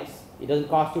 concrete nails. It doesn't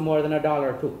cost you more than $1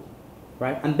 or $2,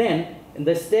 right? And then in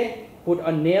the stick, put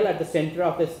a nail at the center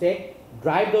of the stick,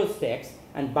 drive those sticks,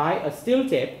 and buy a steel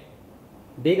tip,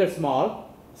 big or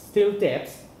small, steel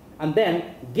tips, and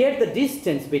then get the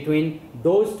distance between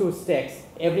those 2 sticks.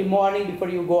 Every morning before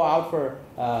you go out for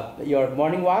your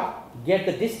morning walk, get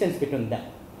the distance between them.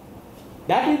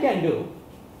 That you can do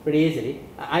pretty easily.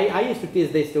 I used to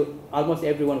teach this to almost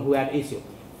everyone who had issue.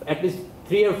 At least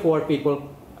 3 or 4 people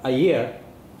a year,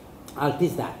 I'll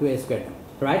teach that to educate them.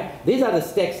 right? These are the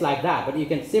stakes like that, but you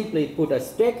can simply put a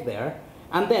stake there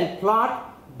and then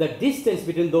plot the distance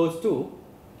between those two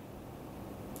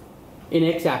in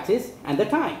x-axis and the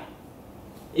time.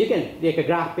 You can take a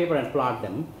graph paper and plot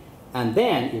them, and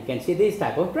then you can see these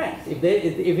type of trends. If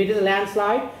it is a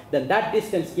landslide, then that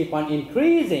distance keep on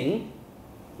increasing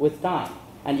with time.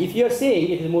 And if you're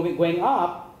seeing it is going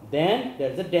up, then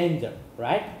there's a danger,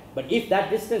 right? But if that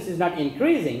distance is not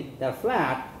increasing, they're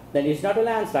flat, then it's not a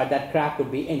landslide. That crack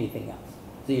could be anything else.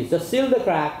 So you just seal the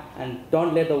crack and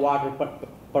don't let the water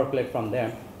percolate from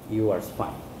there. You are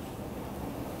fine.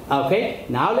 Okay,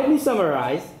 now let me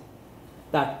summarize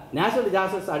that natural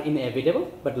disasters are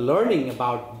inevitable, but learning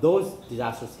about those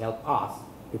disasters help us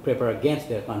to prepare against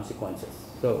their consequences.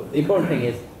 So the important thing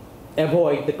is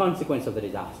avoid the consequence of the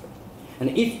disaster.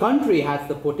 And each country has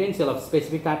the potential of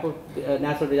specific type of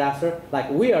natural disaster. Like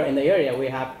we are in the area, we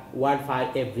have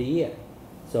wildfire every year.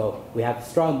 So we have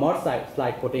strong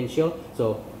mudslide potential.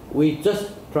 So we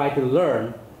just try to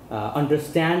learn,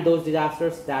 understand those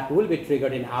disasters that will be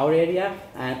triggered in our area,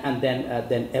 and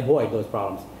then avoid those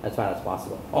problems as far as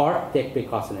possible, or take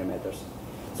precautionary measures.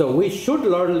 So we should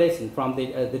learn lesson from the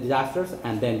disasters,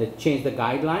 and then change the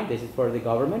guideline. This is for the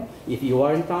government. If you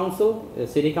are in council,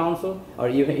 city council, or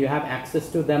you have access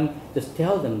to them, just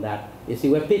tell them that, you see,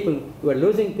 we're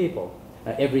losing people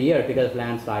every year because of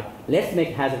landslide. Let's make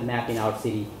hazard map in our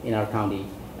city, in our county,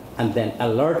 and then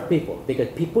alert people, because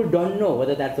people don't know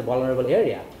whether that's a vulnerable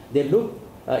area. They look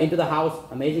into the house,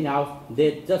 amazing house,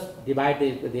 they just divide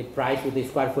the price with the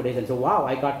square footage and say, wow,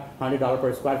 I got $100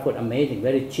 per square foot, amazing,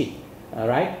 very cheap,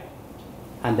 right?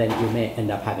 And then you may end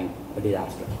up having a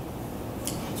disaster.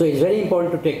 So it's very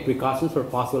important to take precautions for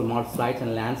possible mudslides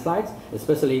and landslides,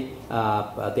 especially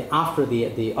after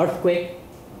the earthquake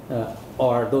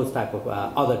or those type of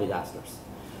other disasters.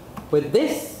 With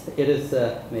this, it is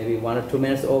maybe 1 or 2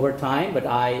 minutes over time, but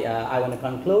I want to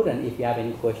conclude, and if you have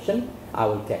any question, I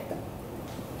will take them.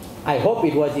 I hope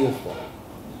it was useful.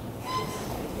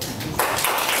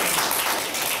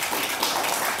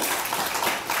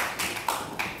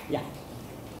 Yeah.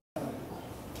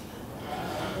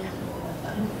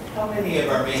 How many of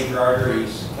our major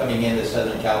arteries coming into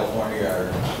Southern California are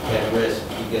at risk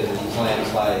because of these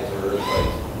landslides or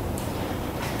earthquakes?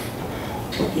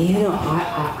 You know, I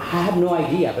have no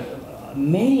idea, but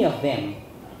many of them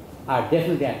are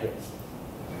definitely at risk,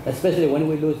 especially when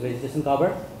we lose vegetation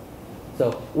cover.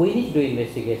 So we need to do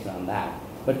investigation on that.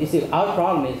 But you see, our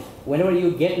problem is whenever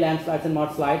you get landslides and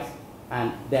mudslides,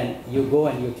 and then you go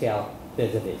and you tell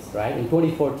there's a risk, right? In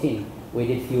 2014, we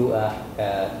did few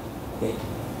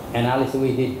analysis.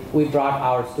 We brought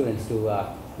our students to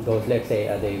those, let's say,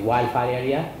 the wildfire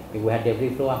area. We had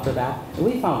debris flow after that. And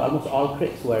we found almost all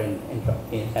creeks were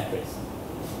at risk.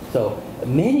 So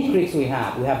many creeks we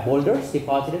have boulders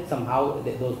deposited. Somehow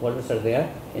those boulders are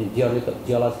there in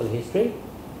geological history.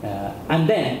 And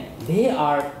then they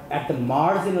are at the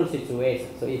marginal situation.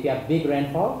 So if you have big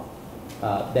rainfall,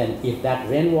 then if that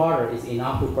rainwater is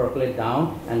enough to percolate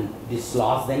down and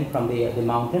dislodge them from the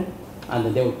mountain, and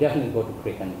then they would definitely go to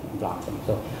creek and block them.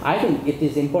 So I think it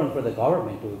is important for the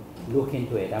government to look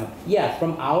into it. Yes,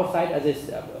 from our side, as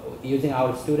is using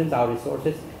our students, our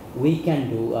resources, we can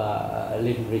do a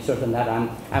little research on that.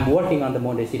 I'm working on the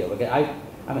Montecito. Okay,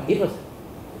 I mean, it was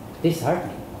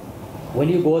disheartening when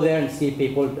you go there and see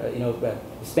people,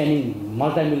 spending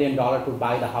multi-million dollars to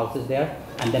buy the houses there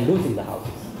and then losing the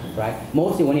houses, right?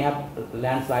 Mostly when you have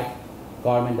landslide,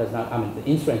 government does not. I mean, the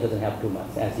insurance doesn't have too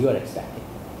much as you are expecting,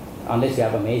 unless you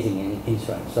have amazing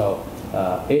insurance. So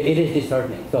it is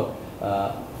disheartening. So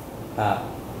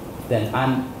then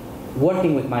I'm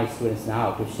working with my students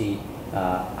now to see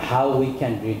how we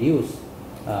can reduce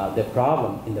the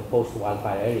problem in the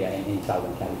post-wildfire area in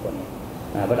Southern California.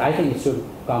 But I think it should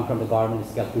come from the government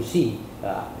itself to see,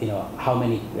 how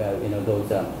many,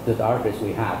 those arteries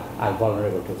we have are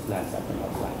vulnerable to landslides and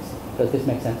mudslides. Does this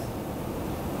make sense?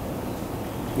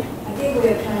 Yeah. I think we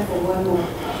have time for one more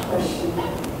question.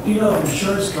 You know,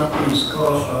 insurance companies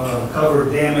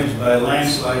cover damage by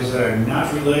landslides that are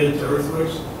not related to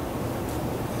earthquakes?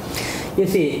 You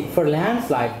see, for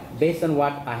landslide, based on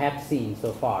what I have seen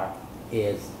so far,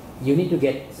 is you need to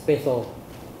get special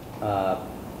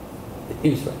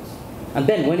insurance. And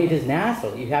then when it is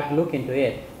natural, you have to look into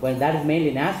it when that is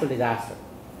mainly natural disaster,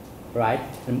 right?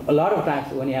 And a lot of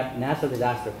times when you have natural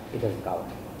disaster, it doesn't cover.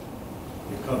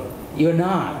 You're covered. You're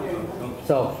not.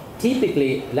 So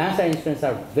typically, landslide insurance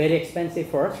are very expensive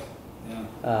first,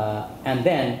 and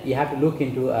then you have to look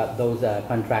into those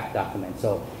contract documents.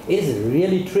 So it is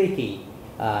really tricky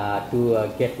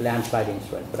to get landslide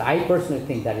insurance. But I personally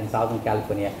think that in Southern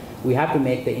California, we have to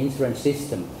make the insurance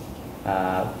system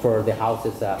for the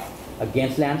houses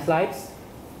against landslides.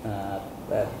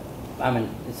 I mean,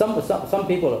 some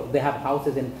people, they have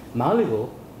houses in Malibu.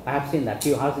 I have seen that,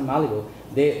 few houses in Malibu.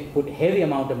 They put heavy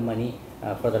amount of money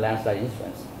for the landslide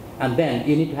insurance. And then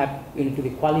you need to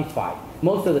be qualified.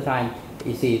 Most of the time,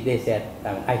 you see, they said,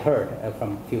 I heard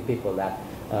from a few people that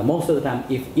most of the time,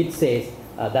 if it says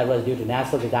that was due to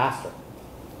natural disaster,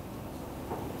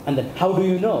 and then how do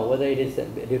you know whether it is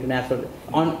due to natural,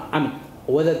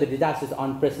 whether the disaster is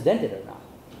unprecedented or not?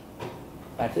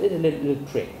 Right, so it's a little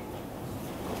trick.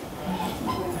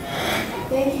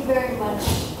 Thank you very much.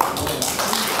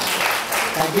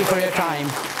 Thank you for your time.